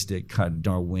materialistic kind of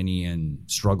Darwinian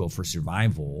struggle for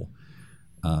survival,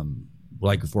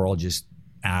 like if we're all just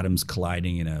atoms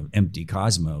colliding in an empty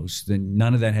cosmos, then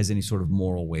none of that has any sort of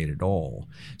moral weight at all.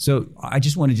 So I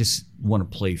just want to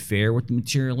play fair with the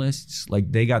materialists.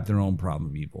 Like they got their own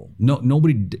problem of evil.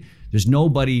 There's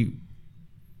nobody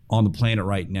on the planet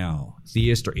right now,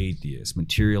 theist or atheist,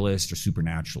 materialist or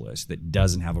supernaturalist, that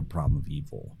doesn't have a problem of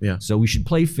evil. Yeah. So we should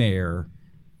play fair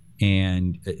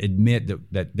and admit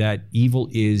that evil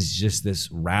is just this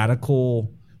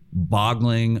radical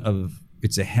boggling of,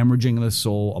 it's a hemorrhaging of the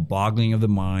soul, a boggling of the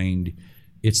mind.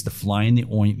 It's the fly in the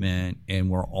ointment, and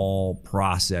we're all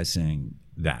processing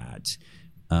that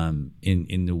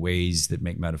in the ways that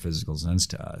make metaphysical sense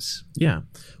to us. Yeah.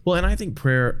 Well, and I think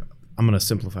prayer, I'm going to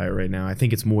simplify it right now. I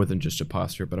think it's more than just a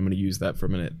posture, but I'm going to use that for a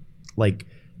minute. Like,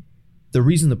 the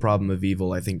reason the problem of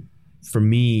evil, I think, for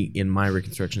me, in my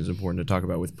reconstruction, is important to talk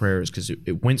about with prayer is because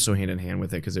it went so hand in hand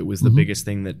with it, because it was the biggest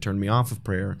thing that turned me off of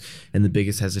prayer and the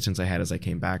biggest hesitance I had as I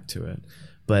came back to it.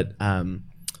 But I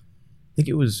think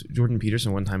it was Jordan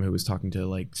Peterson one time who was talking to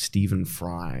like Stephen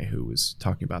Fry, who was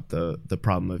talking about the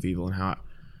problem of evil and how,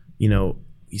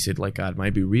 he said, like, God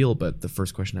might be real, but the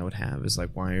first question I would have is like,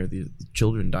 why are the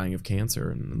children dying of cancer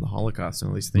and the Holocaust and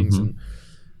all these things?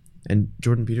 And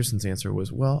Jordan Peterson's answer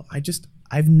was, well,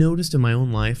 I've noticed in my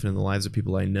own life and in the lives of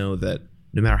people I know that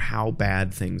no matter how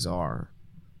bad things are,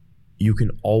 you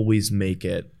can always make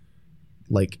it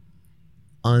like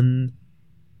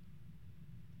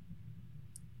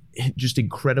just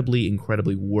incredibly,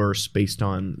 incredibly worse based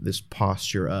on this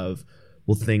posture of,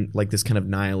 will think like this kind of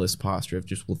nihilist posture of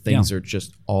just, well, things are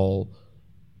just all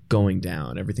going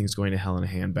down. Everything's going to hell in a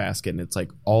handbasket. And it's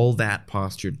like all that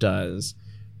posture does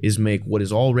is make what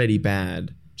is already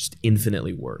bad just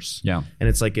infinitely worse. Yeah. And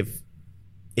it's like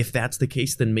if that's the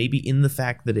case, then maybe in the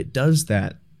fact that it does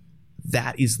that,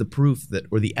 that is the proof that,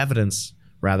 or the evidence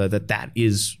rather, that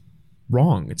is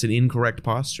wrong. It's an incorrect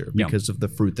posture because of the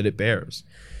fruit that it bears.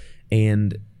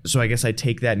 And so I guess I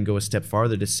take that and go a step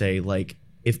farther to say, like,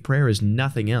 if prayer is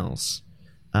nothing else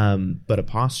but a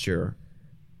posture,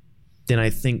 then I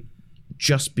think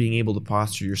just being able to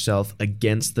posture yourself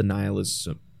against the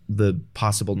nihilism, the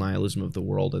possible nihilism of the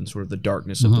world and sort of the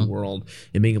darkness of the world,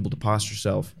 and being able to posture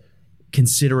yourself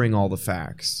considering all the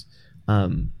facts.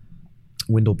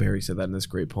 Wendell Berry said that in this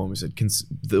great poem. He said,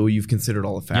 though you've considered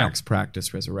all the facts,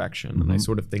 practice resurrection. And I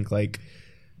sort of think like,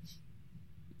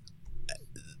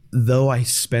 though I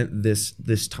spent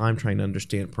this time trying to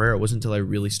understand prayer, it wasn't until I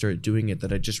really started doing it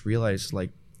that I just realized, like,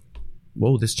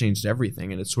 whoa, this changed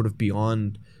everything. And it's sort of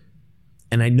beyond,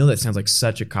 and I know that sounds like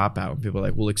such a cop-out. People are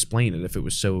like, well, explain it. If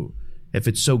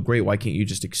it's so great, why can't you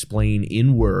just explain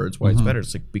in words why it's better?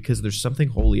 It's like, because there's something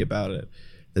holy about it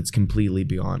that's completely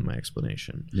beyond my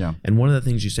explanation. Yeah. And one of the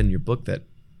things you said in your book that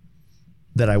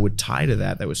I would tie to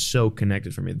that was so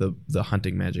connected for me, the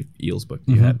Hunting Magic Eels book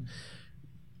you had,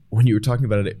 when you were talking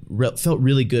about it, it felt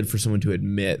really good for someone to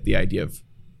admit the idea of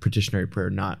petitionary prayer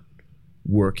not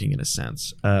working in a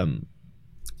sense,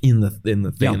 in the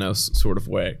Thanos sort of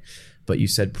way. But you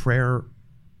said prayer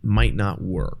might not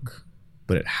work,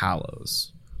 but it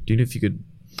hallows. Do you know if you could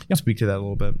speak to that a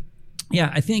little bit? Yeah,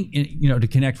 I think, to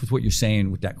connect with what you're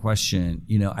saying with that question,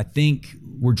 I think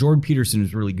where Jordan Peterson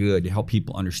is really good to help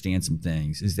people understand some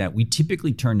things is that we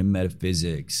typically turn to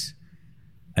metaphysics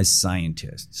as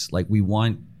scientists. Like, we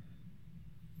want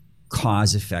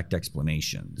cause-effect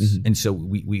explanations. And so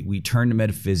we turn to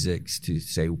metaphysics to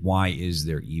say, why is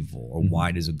there evil? Or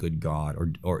why does a good God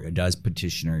or does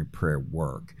petitionary prayer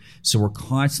work? So we're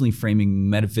constantly framing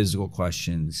metaphysical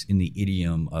questions in the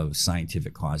idiom of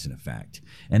scientific cause and effect.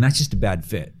 And that's just a bad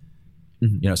fit.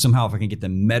 Somehow if I can get the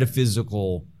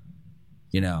metaphysical,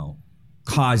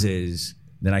 causes,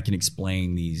 then I can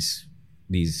explain these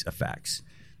effects.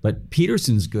 But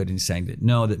Peterson's good in saying that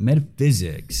no, that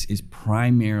metaphysics is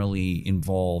primarily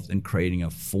involved in creating a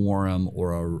forum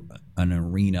or an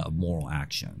arena of moral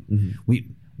action.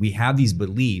 We have these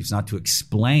beliefs not to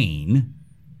explain,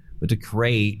 but to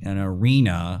create an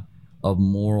arena of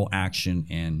moral action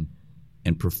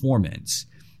and performance.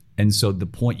 And so the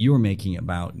point you were making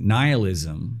about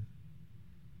nihilism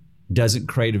doesn't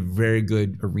create a very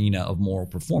good arena of moral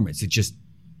performance. It just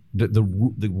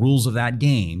the rules of that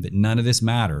game, that none of this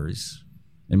matters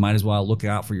and might as well look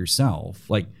out for yourself.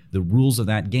 Like, the rules of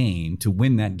that game, to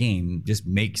win that game, just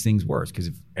makes things worse, because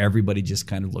if everybody just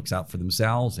kind of looks out for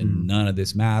themselves and none of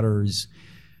this matters,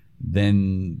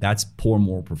 then that's poor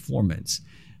moral performance.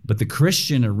 But the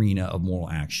Christian arena of moral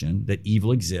action, that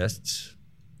evil exists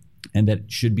and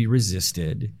that should be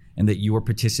resisted, and that you are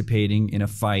participating in a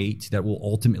fight that will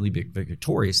ultimately be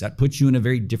victorious, that puts you in a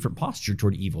very different posture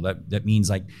toward evil. That means,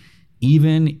 like,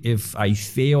 even if I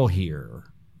fail here,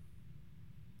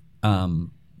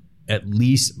 at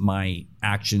least my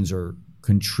actions are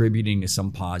contributing to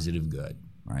some positive good,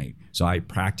 right? So I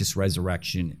practice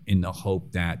resurrection in the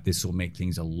hope that this will make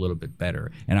things a little bit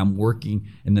better. And I'm working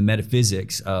in the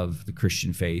metaphysics of the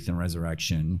Christian faith and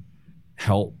resurrection,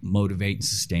 help motivate and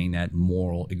sustain that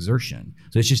moral exertion.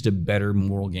 So it's just a better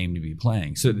moral game to be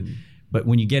playing. So, but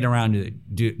when you get around to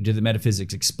do the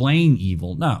metaphysics explain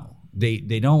evil? No, they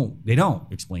don't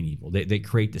explain evil. They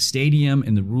create the stadium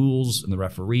and the rules and the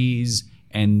referees,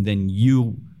 and then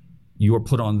you are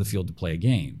put on the field to play a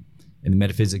game, and the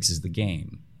metaphysics is the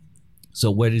game.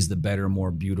 So what is the better, more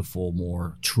beautiful,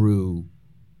 more true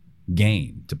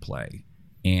game to play?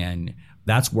 And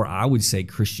that's where I would say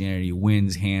Christianity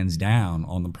wins hands down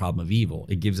on the problem of evil.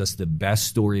 It gives us the best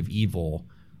story of evil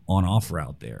on offer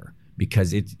out there,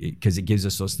 because it gives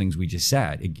us those things we just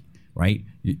said, right?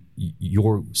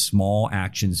 Your small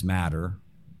actions matter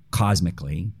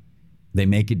cosmically. They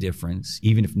make a difference,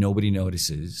 even if nobody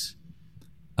notices,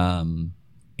 and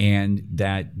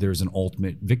that there's an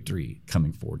ultimate victory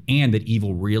coming forward, and that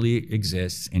evil really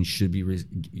exists and should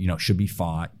be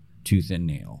fought tooth and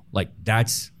nail. Like,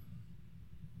 that's,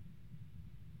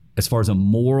 as far as a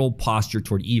moral posture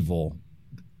toward evil,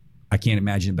 I can't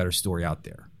imagine a better story out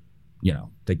there,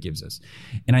 that gives us.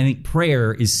 And I think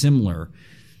prayer is similar.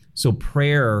 So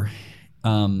prayer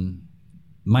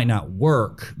might not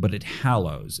work, but it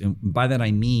hallows. And by that I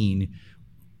mean,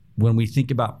 when we think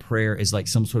about prayer as like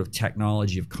some sort of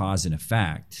technology of cause and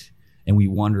effect, and we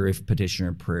wonder if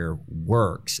petitioner prayer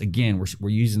works. Again, we're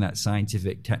using that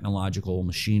scientific, technological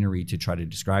machinery to try to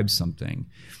describe something.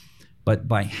 But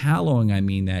by hallowing, I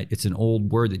mean that it's an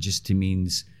old word that just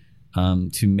means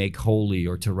to make holy,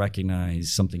 or to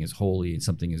recognize something as holy and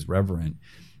something as reverent.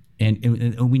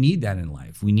 And we need that in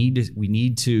life. We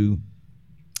need to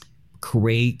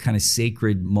create kind of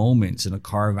sacred moments and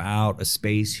carve out a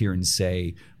space here and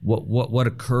say what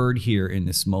occurred here in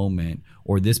this moment,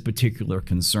 or this particular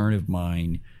concern of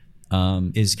mine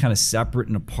is kind of separate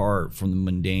and apart from the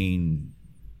mundane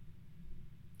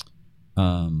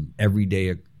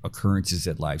everyday occurrences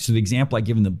at life. So the example I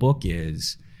give in the book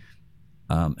is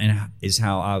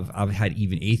how I've had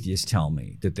even atheists tell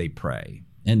me that they pray,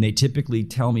 and they typically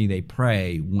tell me they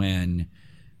pray when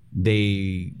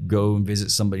they go and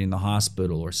visit somebody in the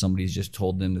hospital, or somebody's just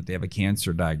told them that they have a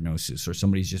cancer diagnosis, or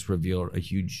somebody's just revealed a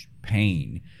huge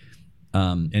pain,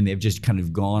 and they've just kind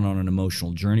of gone on an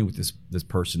emotional journey with this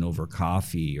person over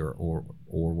coffee or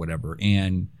whatever,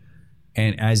 and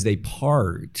as they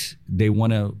part, they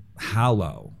want to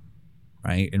hallow,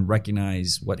 right, and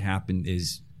recognize what happened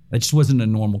is that just wasn't a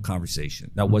normal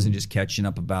conversation. That wasn't just catching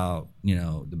up about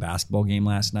the basketball game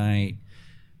last night.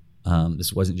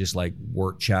 This wasn't just like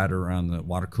work chatter around the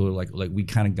water cooler. Like we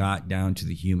kind of got down to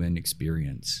the human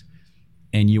experience,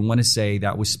 and you want to say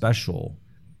that was special.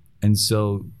 And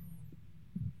so,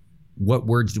 what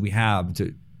words do we have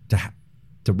to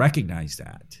recognize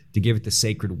that, to give it the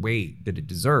sacred weight that it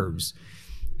deserves?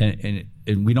 And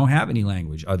we don't have any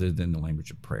language other than the language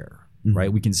of prayer. Mm-hmm.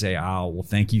 Right? We can say, "Oh, well,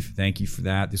 thank you for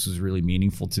that. This was really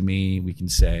meaningful to me." We can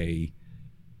say,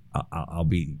 "I'll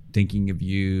be thinking of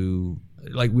you."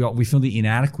 Like we feel the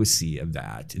inadequacy of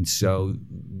that, and so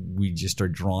we just are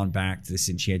drawn back to this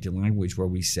enchanted language where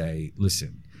we say,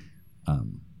 "Listen,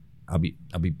 I'll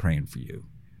be praying for you,"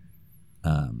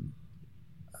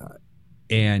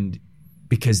 and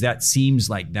because that seems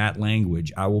like that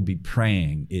language, "I will be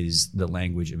praying," is the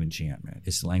language of enchantment.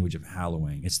 It's the language of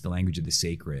hallowing. It's the language of the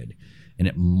sacred, and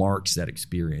it marks that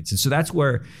experience. And so that's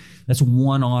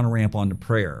one on-ramp onto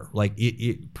prayer. Like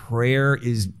prayer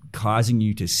is causing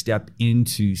you to step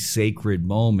into sacred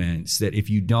moments that if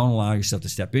you don't allow yourself to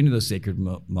step into those sacred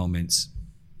moments,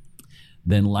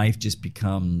 then life just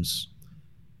becomes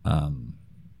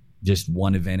just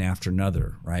one event after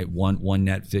another, right? One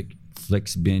Netflix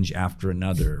binge after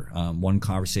another, one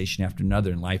conversation after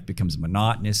another, and life becomes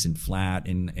monotonous and flat,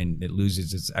 and it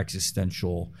loses its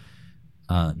existential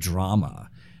drama.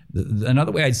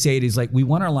 Another way I'd say it is like we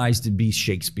want our lives to be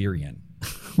Shakespearean.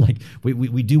 Like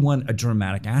we do want a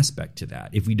dramatic aspect to that.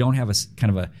 If we don't have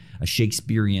a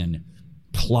Shakespearean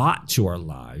plot to our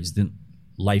lives, then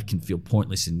life can feel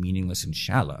pointless and meaningless and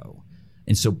shallow.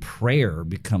 And so prayer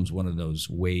becomes one of those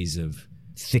ways of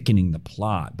thickening the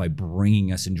plot by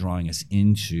bringing us and drawing us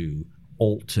into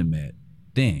ultimate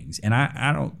things. And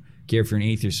I don't care if you're an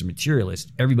atheist or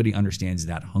materialist, everybody understands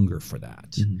that hunger for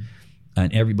that. Mm-hmm.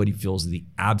 And everybody feels the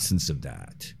absence of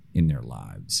that in their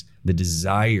lives, the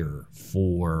desire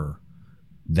for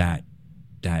that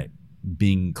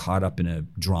being caught up in a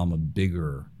drama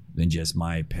bigger than just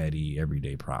my petty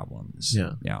everyday problems.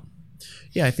 Yeah.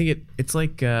 I think it's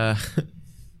like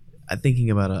thinking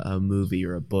about a movie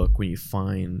or a book, when you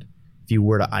find, if you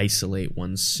were to isolate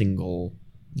one single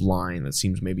line that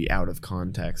seems maybe out of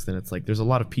context, then it's like there's a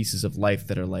lot of pieces of life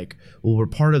that are like, well, we're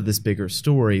part of this bigger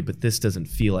story, but this doesn't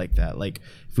feel like that. Like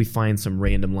if we find some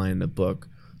random line in a book,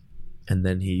 and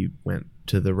then he went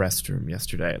to the restroom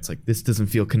yesterday, it's like this doesn't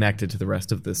feel connected to the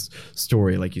rest of this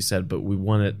story, like you said, but we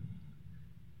want it.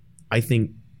 I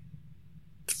think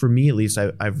for me at least,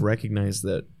 I've recognized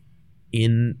that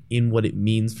in what it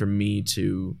means for me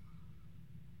to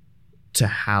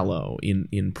hallow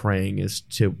in praying is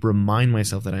to remind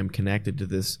myself that I'm connected to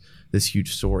this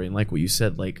huge story. And like what you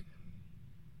said, like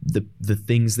the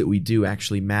things that we do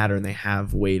actually matter, and they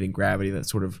have weight and gravity that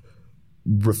sort of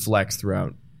reflects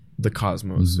throughout the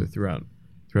cosmos, mm-hmm. or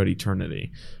throughout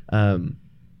eternity. And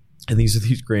these are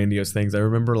these grandiose things. I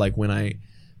remember like when I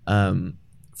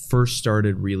first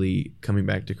started really coming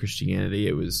back to Christianity,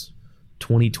 it was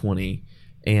 2020,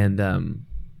 and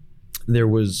there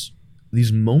was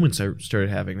these moments I started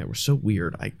having that were so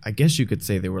weird. I guess you could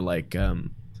say they were like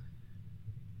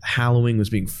hallowing was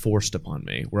being forced upon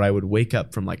me, where I would wake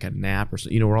up from like a nap or so.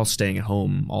 We're all staying at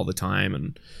home all the time,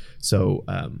 and so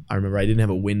I remember I didn't have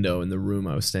a window in the room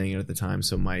I was staying in at the time,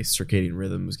 so my circadian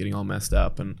rhythm was getting all messed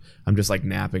up, and I'm just like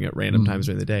napping at random times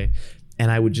during the day, and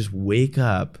I would just wake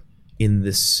up in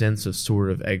this sense of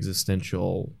sort of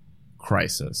existential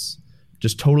crisis.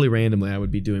 Just totally randomly, I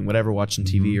would be doing whatever, watching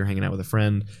TV or hanging out with a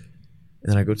friend,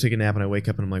 And then I go take a nap and I wake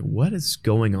up and I'm like, what is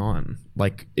going on?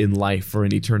 Like in life or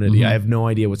in eternity? I have no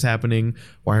idea what's happening.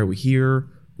 Why are we here?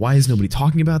 Why is nobody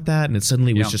talking about that? And it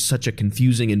suddenly was just such a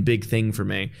confusing and big thing for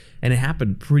me. And it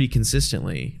happened pretty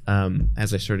consistently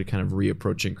as I started kind of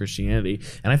reapproaching Christianity.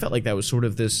 And I felt like that was sort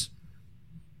of this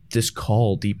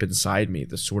call deep inside me,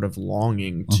 this sort of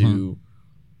longing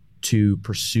to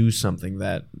pursue something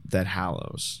that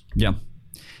hallows. Yeah.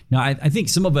 Now, I think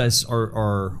some of us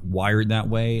are wired that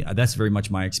way. That's very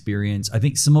much my experience. I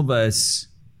think some of us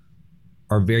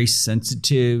are very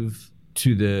sensitive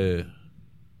to the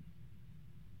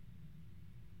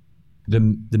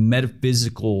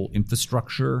metaphysical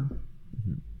infrastructure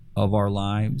of our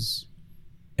lives,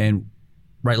 and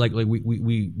like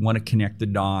we want to connect the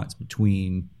dots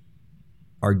between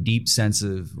our deep sense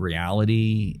of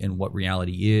reality and what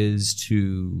reality is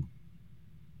to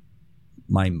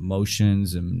my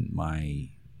emotions and my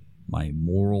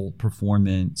moral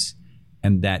performance,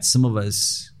 and that some of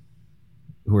us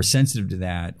who are sensitive to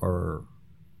that are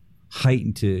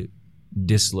heightened to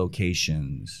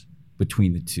dislocations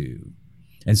between the two.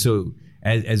 And so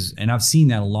and I've seen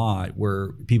that a lot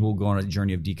where people go on a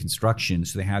journey of deconstruction,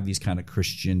 so they have these kind of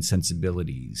Christian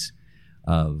sensibilities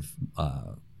of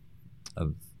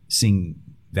seeing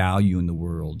value in the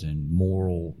world and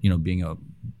moral,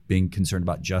 being concerned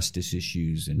about justice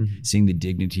issues and seeing the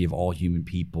dignity of all human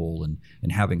people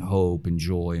and having hope and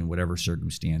joy in whatever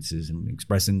circumstances and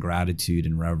expressing gratitude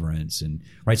and reverence. And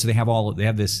right, so they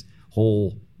have this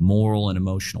whole moral and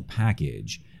emotional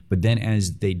package. But then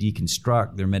as they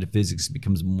deconstruct, their metaphysics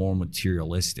becomes more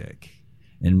materialistic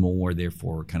and more,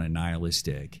 therefore, kind of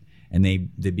nihilistic. And they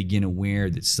begin aware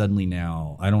that suddenly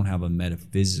now I don't have a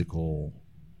metaphysical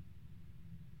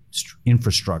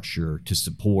infrastructure to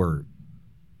support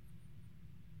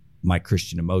my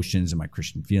Christian emotions and my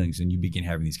Christian feelings, and you begin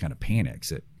having these kind of panics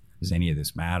that, does any of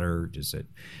this matter? Does it?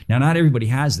 Now, not everybody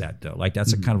has that though. Like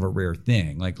that's a kind of a rare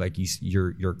thing. Like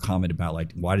your comment about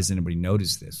like, why does anybody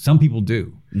notice this? Some people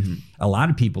do. A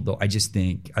lot of people though, I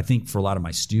think for a lot of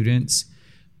my students,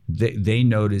 they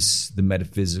notice the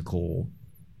metaphysical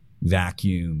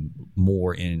vacuum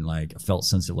more in like a felt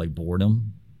sense of like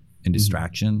boredom and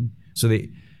distraction. So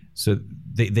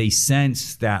they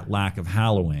sense that lack of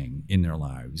hallowing in their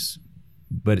lives,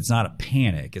 but it's not a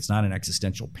panic. It's not an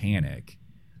existential panic,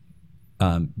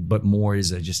 but more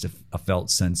is just a felt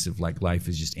sense of like life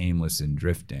is just aimless and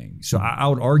drifting. So I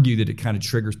would argue that it kind of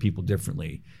triggers people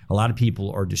differently. A lot of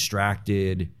people are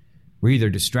distracted. We're either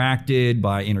distracted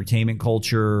by entertainment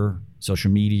culture,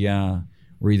 social media.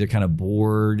 We're either kind of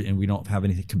bored and we don't have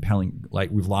anything compelling. Like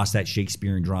we've lost that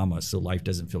Shakespearean drama, so life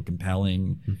doesn't feel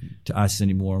compelling to us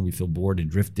anymore. We feel bored and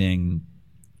drifting.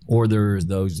 Or there's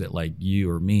those that like you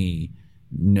or me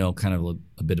know kind of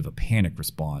a bit of a panic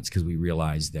response because we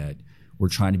realize that we're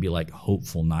trying to be like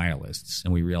hopeful nihilists,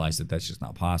 and we realize that that's just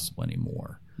not possible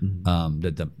anymore.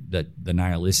 That the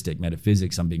nihilistic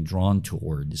metaphysics I'm being drawn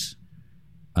towards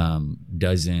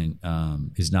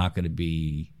is not going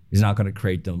to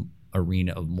create the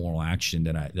arena of moral action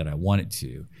that I want it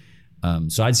to.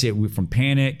 So I'd say from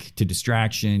panic to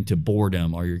distraction to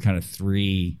boredom are your kind of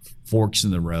three forks in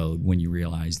the road when you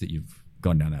realize that you've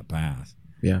gone down that path.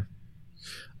 Yeah.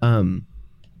 I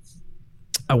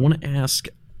want to ask,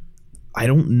 I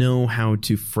don't know how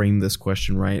to frame this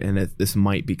question right, and this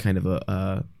might be kind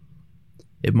of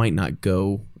it might not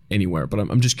go anywhere, but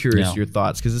I'm just curious your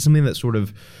thoughts, because it's something that sort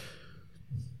of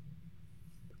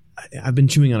I've been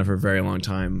chewing on it for a very long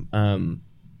time,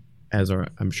 as are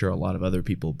I'm sure a lot of other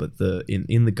people. But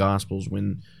in the Gospels,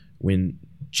 when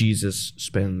Jesus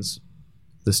spends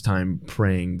this time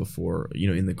praying before,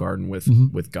 in the garden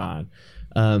with God,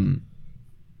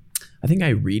 I think I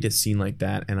read a scene like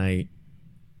that, and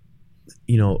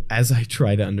as I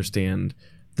try to understand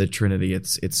the Trinity,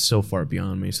 it's so far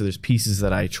beyond me. So there's pieces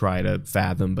that I try to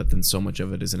fathom, but then so much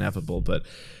of it is ineffable. But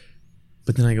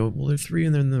then I go, well, they're three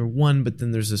and then they're one. But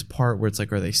then there's this part where it's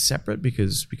like, are they separate?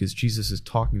 Because Jesus is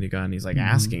talking to God and he's like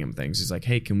asking him things. He's like,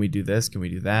 hey, can we do this? Can we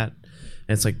do that?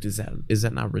 And it's like, is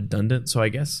that not redundant? So I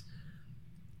guess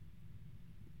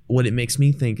what it makes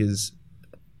me think is,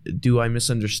 do I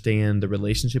misunderstand the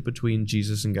relationship between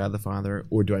Jesus and God the Father,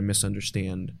 or do I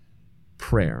misunderstand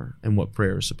prayer and what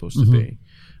prayer is supposed to be?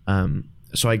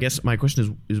 So I guess my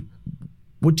question is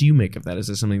what do you make of that? Is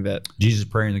it something that Jesus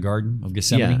praying in the Garden of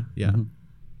Gethsemane? Yeah.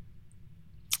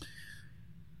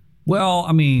 Well,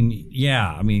 we're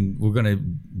going to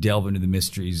delve into the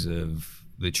mysteries of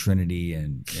the Trinity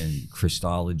and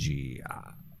Christology.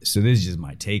 So this is just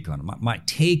my take on it. My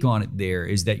take on it there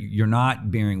is that you're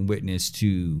not bearing witness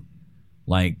to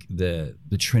like the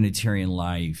Trinitarian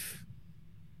life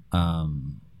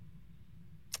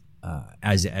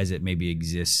as it maybe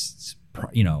exists,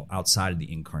 outside of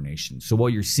the incarnation. So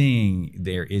what you're seeing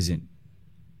there is a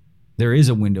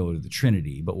window to the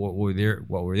Trinity, but what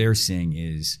we're seeing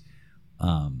is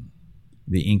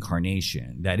the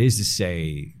incarnation. That is to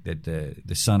say that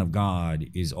the Son of God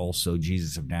is also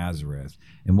Jesus of Nazareth,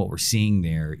 and what we're seeing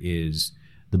there is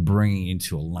the bringing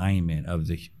into alignment of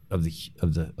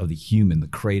the human, the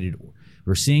created.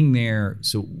 We're seeing there.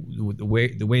 So the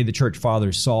way the church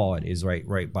fathers saw it is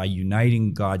right by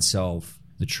uniting God's self,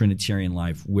 the Trinitarian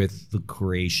life, with the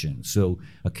creation. So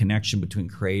a connection between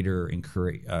creator and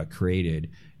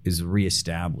created is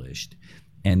reestablished,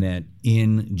 and that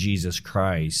in Jesus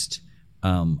Christ,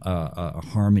 a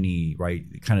harmony, right?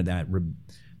 Kind of that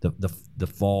the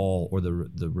fall or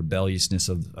the rebelliousness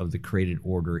of the created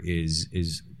order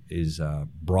is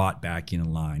brought back in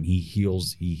line. He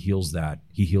heals that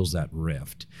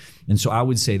rift. And so I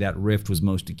would say that rift was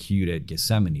most acute at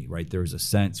Gethsemane, right? There's a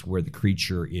sense where the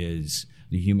creature is,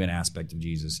 the human aspect of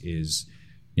Jesus is,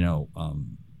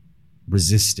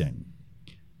 resisting.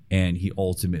 And he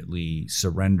ultimately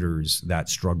surrenders that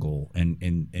struggle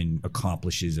and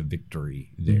accomplishes a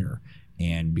victory there,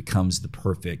 and becomes the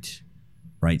perfect,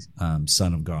 right,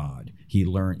 Son of God. He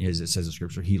learned, as it says in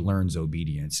Scripture, he learns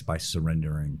obedience by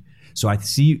surrendering. So I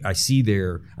see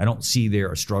there. I don't see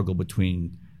there a struggle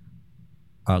between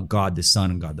God the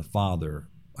Son and God the Father.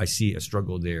 I see a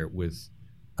struggle there with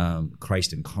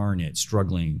Christ incarnate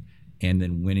struggling and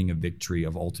then winning a victory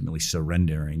of ultimately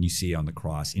surrendering. You see on the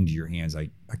cross, into your hands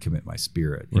I commit my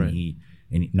spirit, and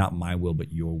and not my will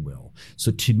but your will.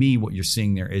 So to me, what you're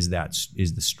seeing there is the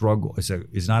struggle.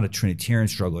 It's not a Trinitarian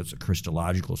struggle. It's a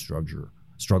Christological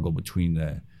struggle between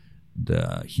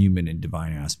the human and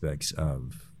divine aspects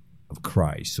of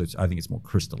Christ. So I think it's more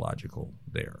Christological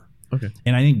there. Okay.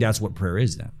 And I think that's what prayer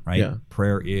is then, right? Yeah.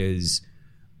 Prayer is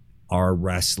our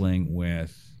wrestling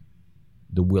with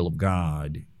the will of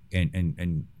God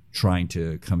and trying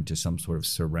to come to some sort of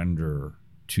surrender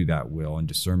to that will and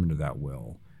discernment of that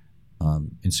will.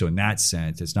 And so in that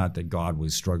sense, it's not that God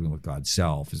was struggling with God's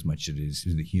self as much as it is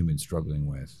the human struggling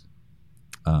with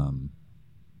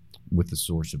the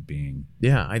source of being.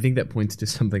 Yeah, I think that points to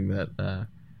something that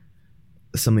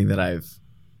I've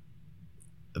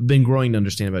been growing to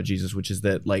understand about Jesus, which is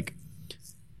that, like,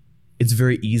 it's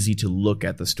very easy to look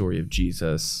at the story of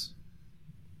Jesus,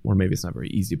 or maybe it's not very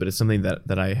easy, but it's something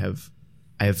that I have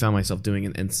found myself doing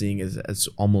and seeing as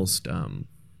almost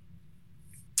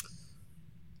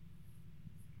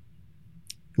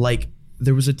like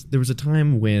there was a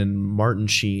time when Martin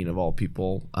Sheen, of all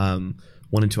people,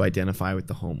 wanted to identify with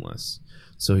the homeless.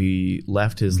 So he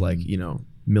left his $1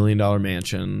 million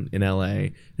mansion in LA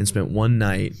and spent one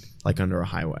night under a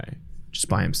highway just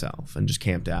by himself and just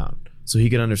camped out so he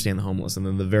could understand the homeless. And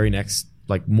then the very next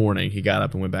morning he got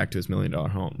up and went back to his $1 million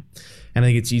home. And I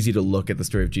think it's easy to look at the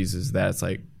story of Jesus that it's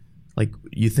like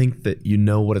you think that you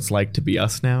know what it's like to be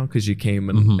us now because you came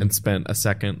and spent a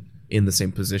second in the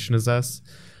same position as us.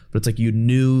 But it's like you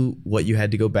knew what you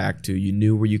had to go back to. You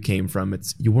knew where you came from.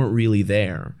 You weren't really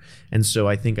there. And so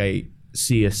I think I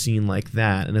see a scene like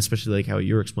that, and especially how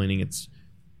you're explaining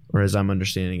or as I'm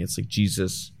understanding, it's like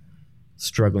Jesus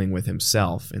struggling with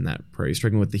himself in that prayer. He's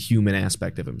struggling with the human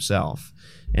aspect of himself.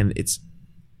 And it's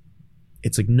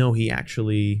like, no, he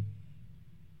actually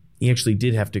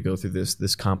did have to go through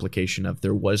this complication of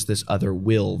there was this other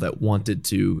will that wanted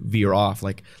to veer off,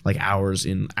 like ours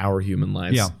in our human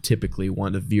lives typically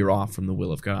want to veer off from the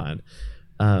will of God.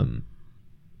 So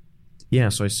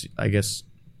I guess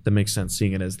that makes sense,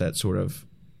 seeing it as that sort of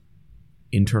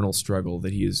internal struggle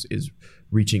that he is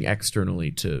reaching externally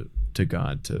to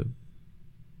God to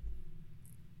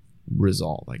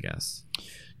resolve, I guess.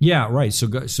 Yeah, right. So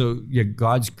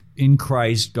God's in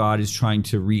Christ. God is trying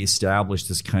to reestablish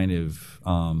this kind of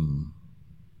an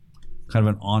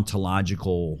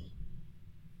ontological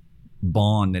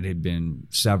bond that had been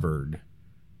severed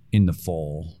in the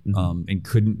fall, and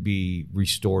couldn't be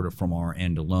restored from our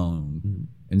end alone.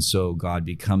 And so God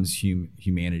becomes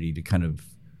humanity to kind of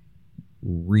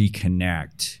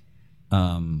reconnect,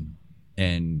 and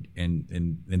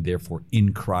therefore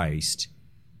in Christ,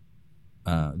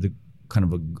 the kind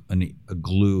of a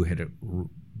glue had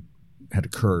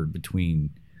occurred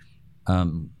between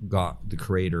God, the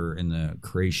Creator, and the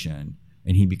creation,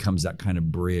 and he becomes that kind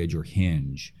of bridge or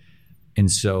hinge. And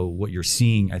so what you're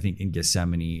seeing, I think, in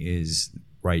Gethsemane is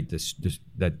right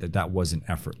that wasn't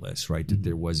effortless, right? That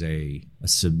there was a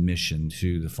submission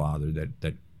to the Father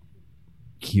that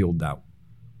healed that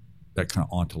kind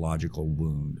of ontological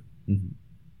wound.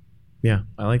 Yeah,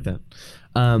 I like that.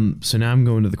 So now I'm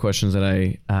going to the questions that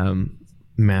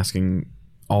I'm asking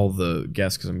all the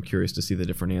guests because I'm curious to see the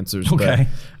different answers. Okay.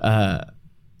 But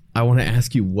I want to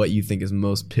ask you what you think is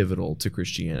most pivotal to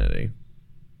Christianity.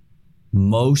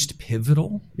 Most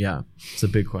pivotal? Yeah, it's a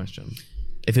big question.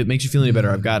 If it makes you feel any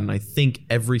better, I think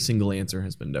every single answer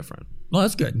has been different. Well,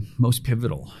 that's good. Most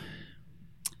pivotal.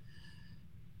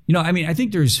 I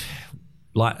think there's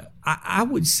I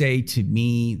would say to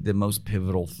me the most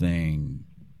pivotal thing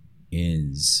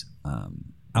is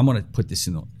I'm going to put this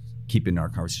keep in our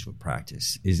conversation with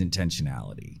practice is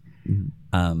intentionality.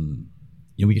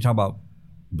 Mm-hmm. We can talk about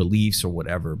beliefs or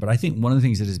whatever, but I think one of the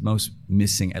things that is most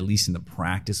missing, at least in the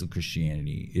practice of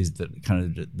Christianity, is the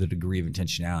kind of the degree of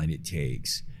intentionality it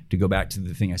takes to go back to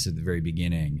the thing I said at the very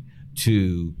beginning,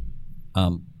 to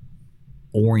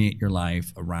orient your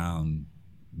life around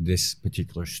this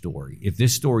particular story. If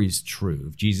this story is true,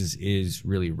 if Jesus is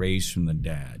really raised from the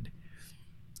dead,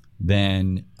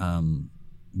 then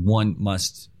one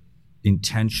must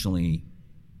intentionally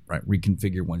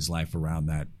reconfigure one's life around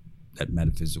that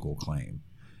metaphysical claim.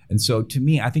 And so to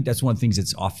me, I think that's one of the things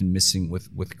that's often missing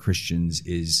with Christians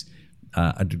is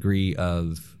a degree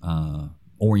of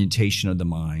orientation of the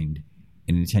mind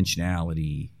and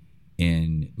intentionality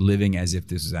in living as if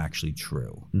this is actually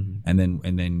true, mm-hmm. and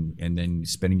then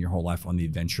spending your whole life on the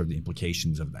adventure of the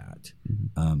implications of that.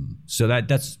 Mm-hmm. So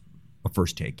that's a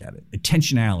first take at it.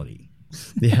 Intentionality.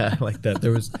 Yeah, I like that.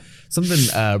 There was something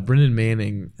Brennan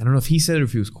Manning, I don't know if he said it or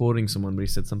if he was quoting someone, but he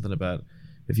said something about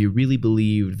if you really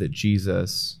believed that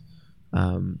Jesus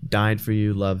died for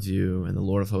you, loves you, and the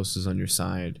Lord of hosts is on your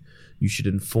side, you should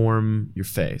inform your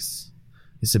face.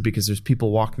 He said because there's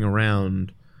people walking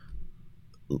around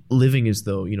living as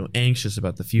though, anxious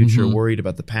about the future, mm-hmm. worried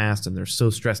about the past, and they're so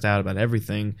stressed out about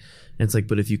everything. And it's like,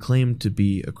 but if you claim to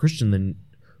be a Christian, then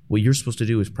what you're supposed to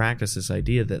do is practice this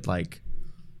idea that like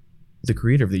the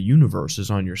creator of the universe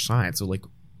is on your side. So like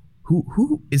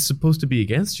who is supposed to be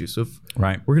against you? So if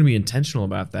we're going to be intentional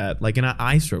about that, like, and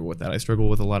I struggle with that. I struggle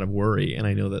with a lot of worry, and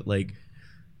I know that like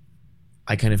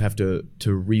I kind of have to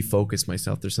refocus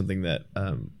myself. There's something that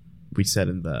we said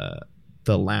in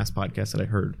the last podcast that I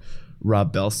heard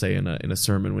Rob Bell say in a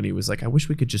sermon when he was like, I wish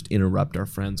we could just interrupt our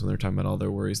friends when they're talking about all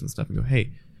their worries and stuff and go,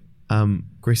 hey,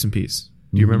 grace and peace.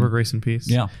 Do you remember Grace and Peace?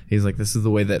 Yeah. He's like, this is the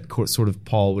way that sort of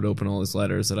Paul would open all his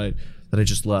letters that I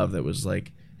just love. That was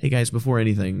like, hey guys, before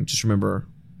anything, just remember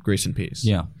grace and peace.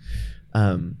 Yeah.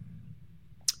 I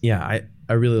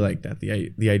really like that.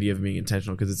 The idea of being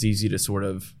intentional, because it's easy to sort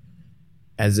of,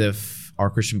 as if our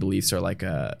Christian beliefs are like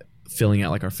filling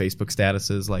out like our Facebook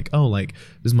statuses, like, oh, like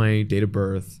this is my date of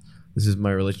birth, this is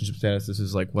my relationship status, this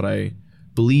is like what I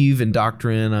believe in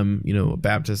doctrine, I'm a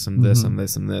Baptist, I'm this, mm-hmm. I'm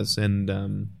this, and this, and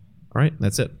all right,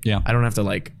 that's it. Yeah. I don't have to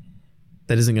like,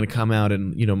 that isn't going to come out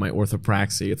in, my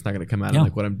orthopraxy. It's not going to come out in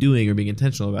like what I'm doing or being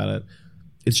intentional about it.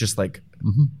 It's just like,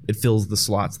 mm-hmm. it fills the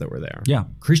slots that were there. Yeah.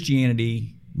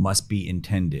 Christianity must be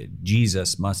intended.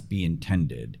 Jesus must be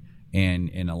intended.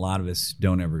 And a lot of us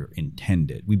don't ever intend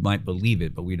it. We might believe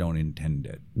it, but we don't intend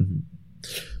it. Mm-hmm.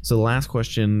 So the last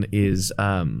question is,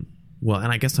 and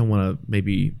I guess I want to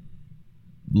maybe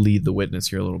lead the witness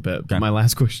here a little bit. Okay. My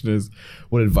last question is,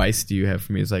 what advice do you have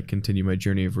for me as I continue my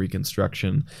journey of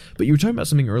reconstruction? But you were talking about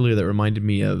something earlier that reminded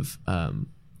me of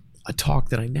a talk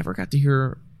that I never got to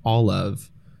hear all of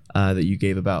that you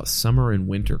gave about summer and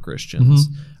winter Christians.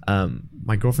 Mm-hmm.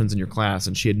 My girlfriend's in your class,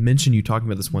 and she had mentioned you talking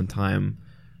about this one time,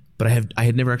 but I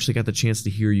had never actually got the chance to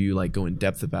hear you like go in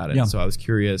depth about it. Yeah. So I was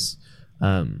curious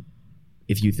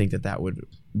if you think that would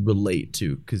relate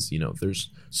to, because there's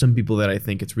some people that I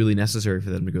think it's really necessary for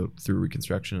them to go through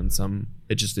reconstruction, and some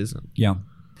it just isn't. Yeah.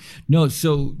 No,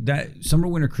 so that Summer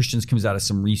Winter Christians comes out of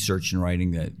some research and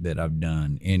writing that I've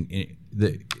done, and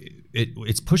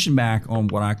it's pushing back on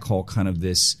what I call kind of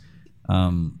this,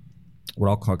 what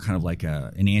I'll call kind of like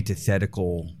an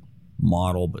antithetical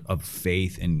model of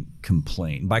faith and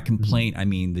complaint. By complaint, mm-hmm. I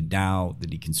mean the doubt, the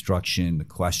deconstruction, the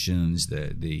questions,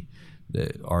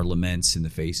 our laments in the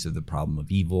face of the problem of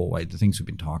evil, right? The things we've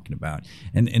been talking about.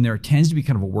 And there tends to be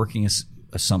kind of a working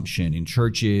assumption in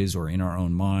churches or in our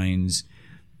own minds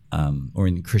or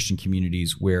in Christian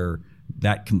communities where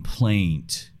that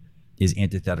complaint is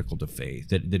antithetical to faith.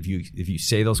 That if you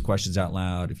say those questions out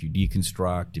loud, if you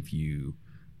deconstruct, if you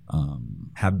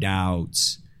have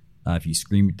doubts, if you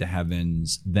scream at the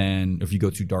heavens, then if you go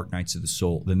through dark nights of the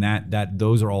soul, then that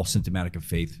those are all symptomatic of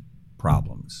faith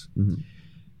problems. Mm-hmm.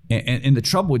 And the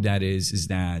trouble with that is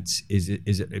that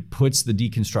it puts the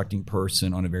deconstructing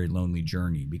person on a very lonely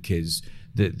journey, because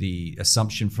the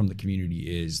assumption from the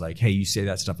community is like, hey, you say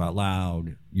that stuff out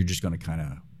loud, you're just going to kind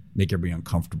of make everybody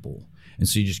uncomfortable. And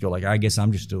so you just go like, I guess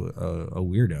I'm just a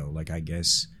weirdo. Like, I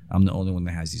guess I'm the only one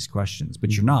that has these questions,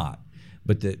 but you're not.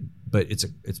 But but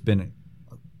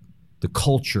the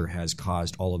culture has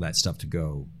caused all of that stuff to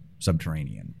go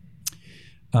subterranean.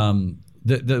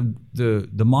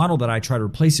 The model that I try to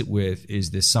replace it with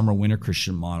is this summer winter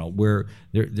Christian model, where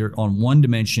they're on one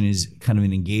dimension is kind of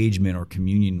an engagement or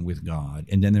communion with God,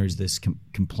 and then there's this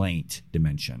complaint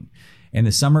dimension. And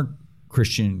the summer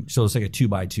Christian, so it's like a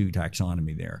 2x2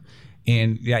 taxonomy there.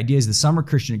 And the idea is the summer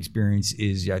Christian experience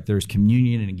is that there's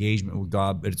communion and engagement with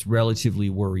God, but it's relatively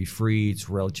worry-free, it's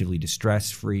relatively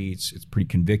distress-free, it's pretty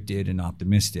convicted and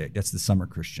optimistic. That's the summer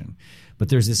Christian. But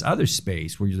there's this other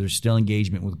space where there's still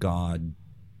engagement with God,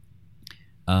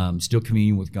 still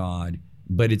communion with God,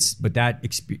 but that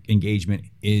engagement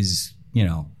is,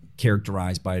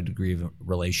 characterized by a degree of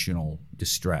relational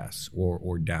distress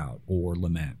or doubt or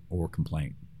lament or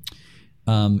complaint.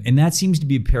 And that seems to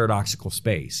be a paradoxical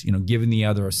space, given the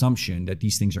other assumption that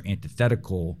these things are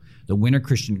antithetical. The winter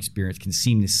Christian experience can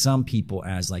seem to some people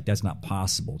as like that's not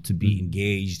possible to be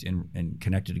engaged and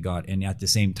connected to God, and at the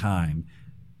same time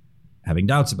having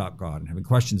doubts about God and having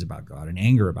questions about God and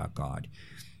anger about God.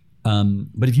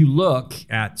 But if you look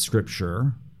at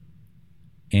Scripture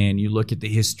and you look at the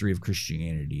history of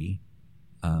Christianity,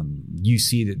 you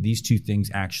see that these two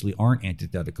things actually aren't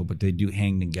antithetical, but they do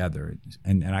hang together.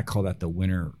 And I call that the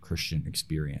winter Christian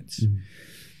experience.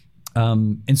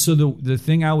 And so the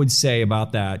thing I would say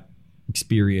about that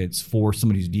experience for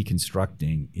somebody who's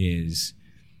deconstructing is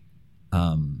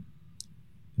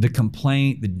the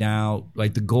complaint, the doubt,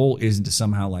 like the goal isn't to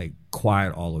somehow like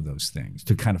quiet all of those things,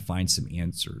 to kind of find some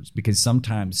answers, because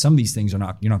sometimes some of these things you're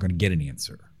not going to get an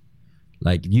answer.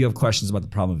 Like if you have questions about the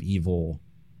problem of evil,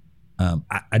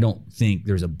 I don't think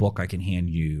there's a book I can hand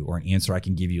you or an answer I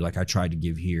can give you like I tried to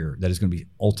give here that is going to be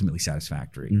ultimately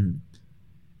satisfactory.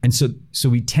 And so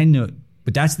we tend to,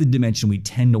 but that's the dimension we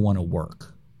tend to want to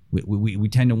work. We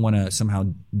tend to want to somehow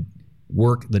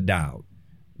work the doubt,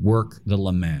 work the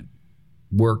lament,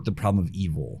 work the problem of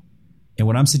evil. And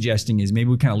what I'm suggesting is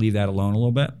maybe we kind of leave that alone a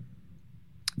little bit,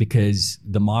 because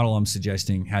the model I'm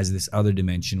suggesting has this other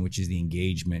dimension, which is the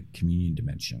engagement communion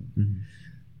dimension.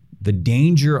 The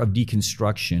danger of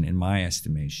deconstruction, in my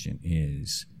estimation,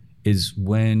 is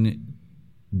when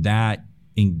that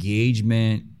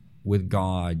engagement with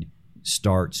God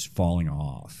starts falling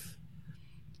off,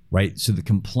 right? So the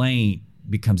complaint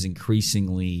becomes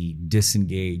increasingly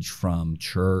disengaged from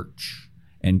church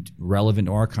and relevant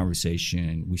to our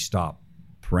conversation. We stop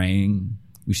praying.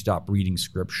 We stop reading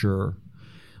Scripture.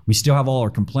 We still have all our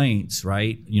complaints,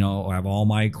 right? I have all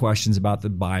my questions about the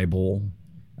Bible.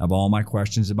 I have all my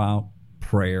questions about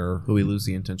prayer. But we lose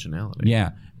the intentionality.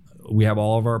 Yeah. We have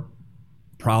all of our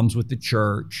problems with the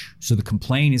church. So the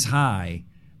complaint is high,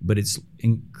 but it's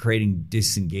creating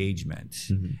disengagement.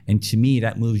 And to me,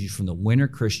 that moves you from the winter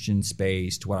Christian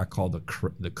space to what I call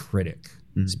the critic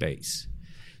space.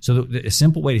 So the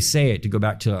simple way to say it, to go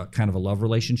back to a kind of a love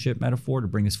relationship metaphor to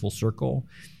bring this full circle,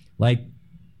 like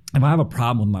if I have a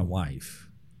problem with my wife,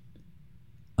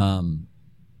 and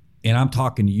I'm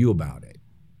talking to you about it,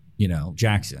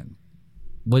 Jackson,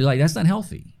 well, like that's not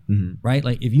healthy, right?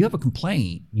 Like if you have a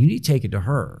complaint, you need to take it to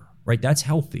her, right? That's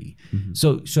healthy.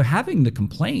 So having the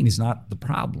complaint is not the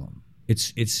problem.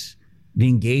 It's the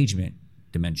engagement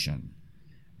dimension.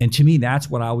 And to me, that's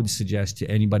what I would suggest to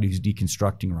anybody who's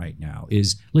deconstructing right now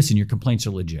is, listen, your complaints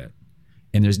are legit.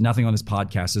 And there's nothing on this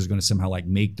podcast that's going to somehow like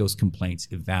make those complaints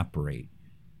evaporate.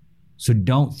 So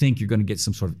don't think you're going to get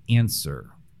some sort of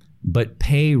answer, but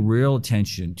pay real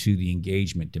attention to the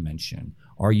engagement dimension.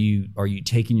 Are you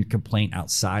taking your complaint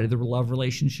outside of the love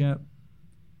relationship?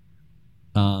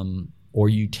 Or are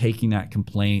you taking that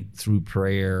complaint through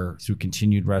prayer, through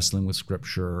continued wrestling with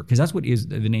Scripture? Because that's what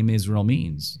the name Israel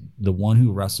means, the one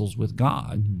who wrestles with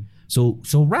God. So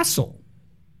wrestle,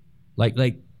 like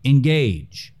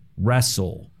engage,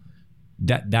 wrestle.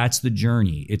 That's the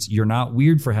journey. You're not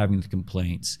weird for having the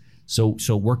complaints. So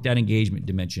work that engagement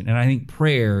dimension. And I think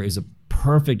prayer is a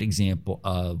perfect example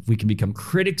of, we can become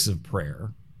critics of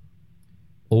prayer,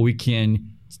 or we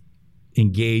can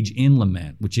engage in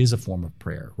lament, which is a form of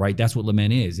prayer, right? That's what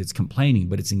lament is. It's complaining,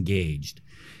 but it's engaged.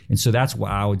 And so that's what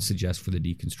I would suggest for the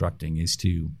deconstructing is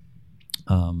to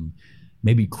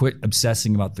maybe quit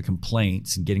obsessing about the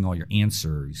complaints and getting all your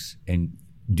answers, and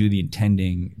do the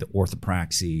intending, the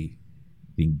orthopraxy,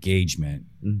 the engagement,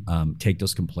 take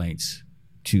those complaints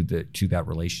to that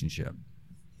relationship.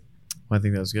 Well, I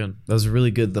think that was good. That was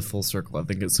really good, the full circle. I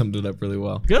think it summed it up really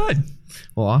well. Good.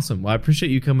 Well, awesome. Well, I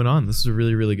appreciate you coming on. This is a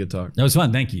really, really good talk. That was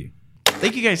fun. Thank you.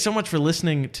 Thank you guys so much for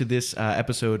listening to this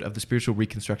episode of the Spiritual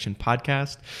Reconstruction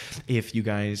Podcast. If you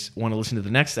guys want to listen to the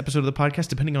next episode of the podcast,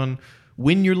 depending on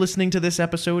when you're listening to this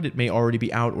episode, it may already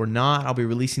be out or not. I'll be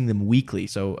releasing them weekly.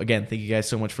 So again, thank you guys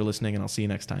so much for listening, and I'll see you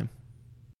next time.